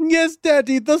 city? Yes,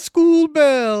 Daddy, the school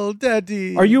bell,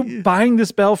 Daddy. Are you buying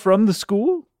this bell from the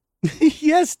school?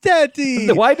 Yes, Daddy.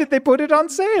 Why did they put it on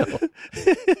sale?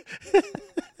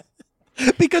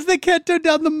 Because they can't turn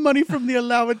down the money from the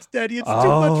allowance, Daddy. It's too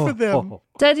much for them.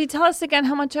 Daddy, tell us again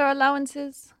how much our allowance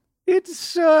is.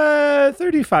 It's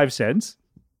 35 cents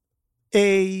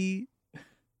A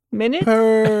Minute?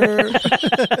 per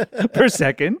per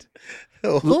second,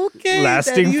 okay,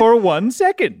 lasting Daddy, for 1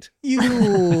 second. you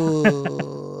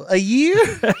a year,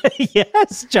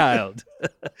 Yes, child.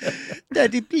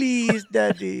 Daddy. Please,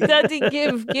 Daddy. Daddy,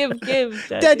 give. Daddy,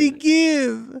 Daddy,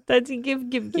 give. Daddy,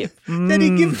 give. Daddy,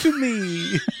 give to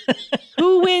me.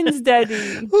 Who wins,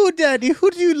 Daddy? Who, Daddy?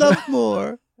 Who do you love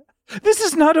more? This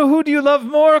is not a who do you love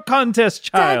more contest,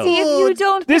 child. Daddy, if you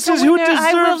don't This pick a is who winner,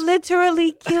 I will deserves-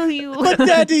 literally kill you. But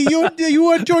Daddy, you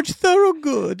are George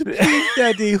Thorogood. Please,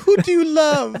 Daddy. Who do you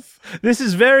love? This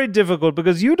is very difficult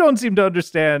because you don't seem to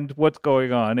understand what's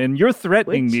going on, and you're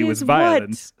threatening Which me with is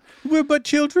violence. We're but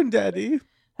children, Daddy.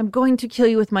 I'm going to kill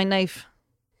you with my knife.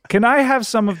 Can I have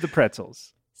some of the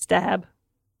pretzels? Stab.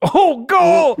 Oh,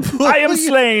 go! I am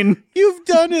slain. You've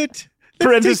done it.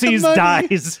 Let's take the Parentheses money.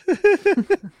 dies.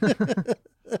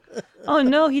 Oh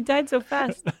no, he died so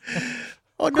fast.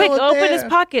 Oh, no, Quick, open there. his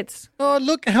pockets. Oh,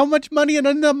 look how much money, and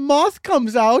then the moth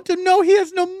comes out, and no, he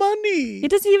has no money. He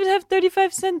doesn't even have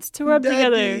 35 cents to rub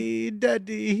together.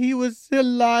 Daddy, he was a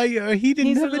liar. He didn't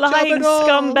He's a have a job lying at all.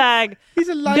 scumbag. He's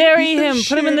a lying Bury piece of him.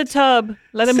 Put him in the shit. tub.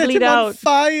 Let him Set bleed him on out.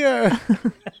 fire.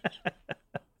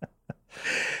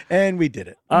 And we did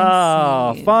it.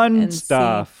 Ah, see. fun And see.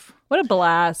 stuff. What a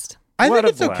blast. I What think a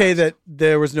it's okay blast. that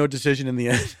there was no decision in the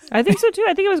end. I think so too.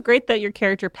 I think it was great that your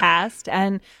character passed,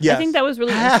 and I Yes. think that was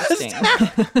really Passed?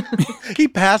 interesting. He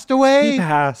passed away. He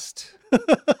passed.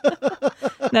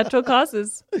 Natural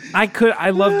causes. I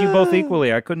loved you both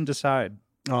equally. I couldn't decide.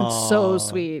 It's so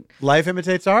sweet. Life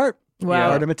imitates art.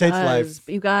 Wow. Art imitates life.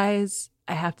 You guys,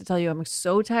 I have to tell you, I'm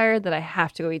so tired that I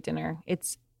have to go eat dinner.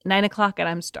 It's 9:00 and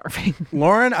I'm starving.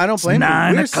 Lauren, I don't blame you.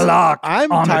 9 o'clock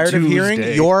I'm on a tired of hearing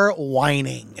Tuesday. your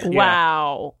whining.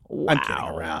 Wow. I'm kidding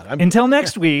around. Until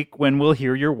next week when we'll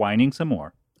hear your whining some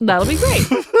more. That'll be great.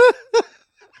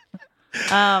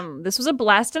 This was a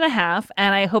blast and a half,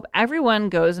 and I hope everyone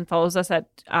goes and follows us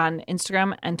on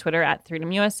Instagram and Twitter at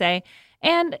FreedomUSA.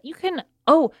 And you can,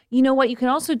 you know what you can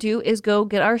also do is go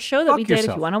get our show that we did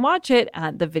if you want to watch it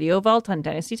at the Video Vault on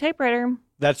Dynasty Typewriter.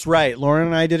 That's right. Lauren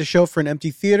and I did a show for an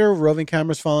empty theater, roving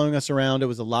cameras following us around. It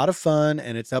was a lot of fun,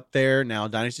 and it's up there now,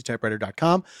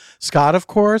 dynastytypewriter.com. Scott, of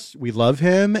course, we love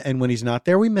him, and when he's not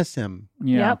there, we miss him.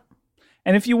 Yeah. Yep.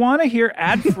 And if you want to hear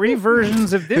ad-free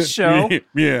versions of this show,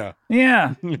 yeah,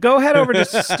 go head over to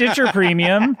Stitcher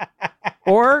Premium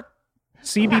or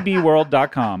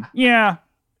cbbworld.com. Yeah.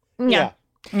 Yeah.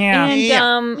 And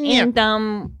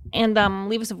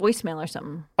leave us a voicemail or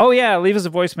something. Oh yeah, leave us a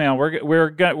voicemail.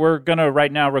 We're gonna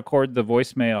right now record the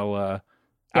voicemail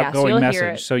outgoing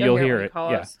message, so you'll hear it.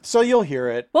 Yeah, so you'll hear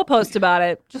it. We'll post about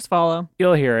it. Just follow.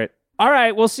 You'll hear it. All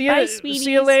right, we'll see you. Bye, sweeties.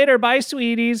 See you later. Bye,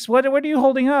 sweeties. What are you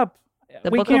holding up? The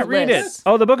we book can't of read lists. it.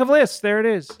 Oh, the book of lists. There it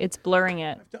is. It's blurring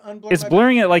it. It's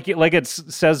blurring it like it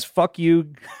says "fuck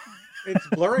you." It's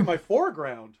blurring my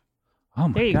foreground. Oh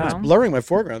my There you god! go. Blurring my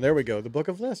foreground. There we go. The book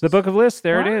of lists. The book of lists.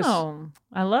 There it is.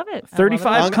 I love it.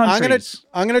 35 countries.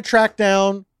 I'm gonna track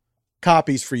down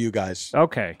copies for you guys.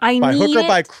 Okay. I By need hook or it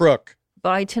by crook.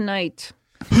 by tonight.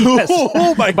 Yes.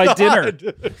 Oh my By god.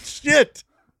 dinner. Shit.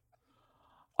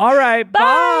 All right.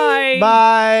 Bye.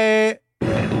 Bye.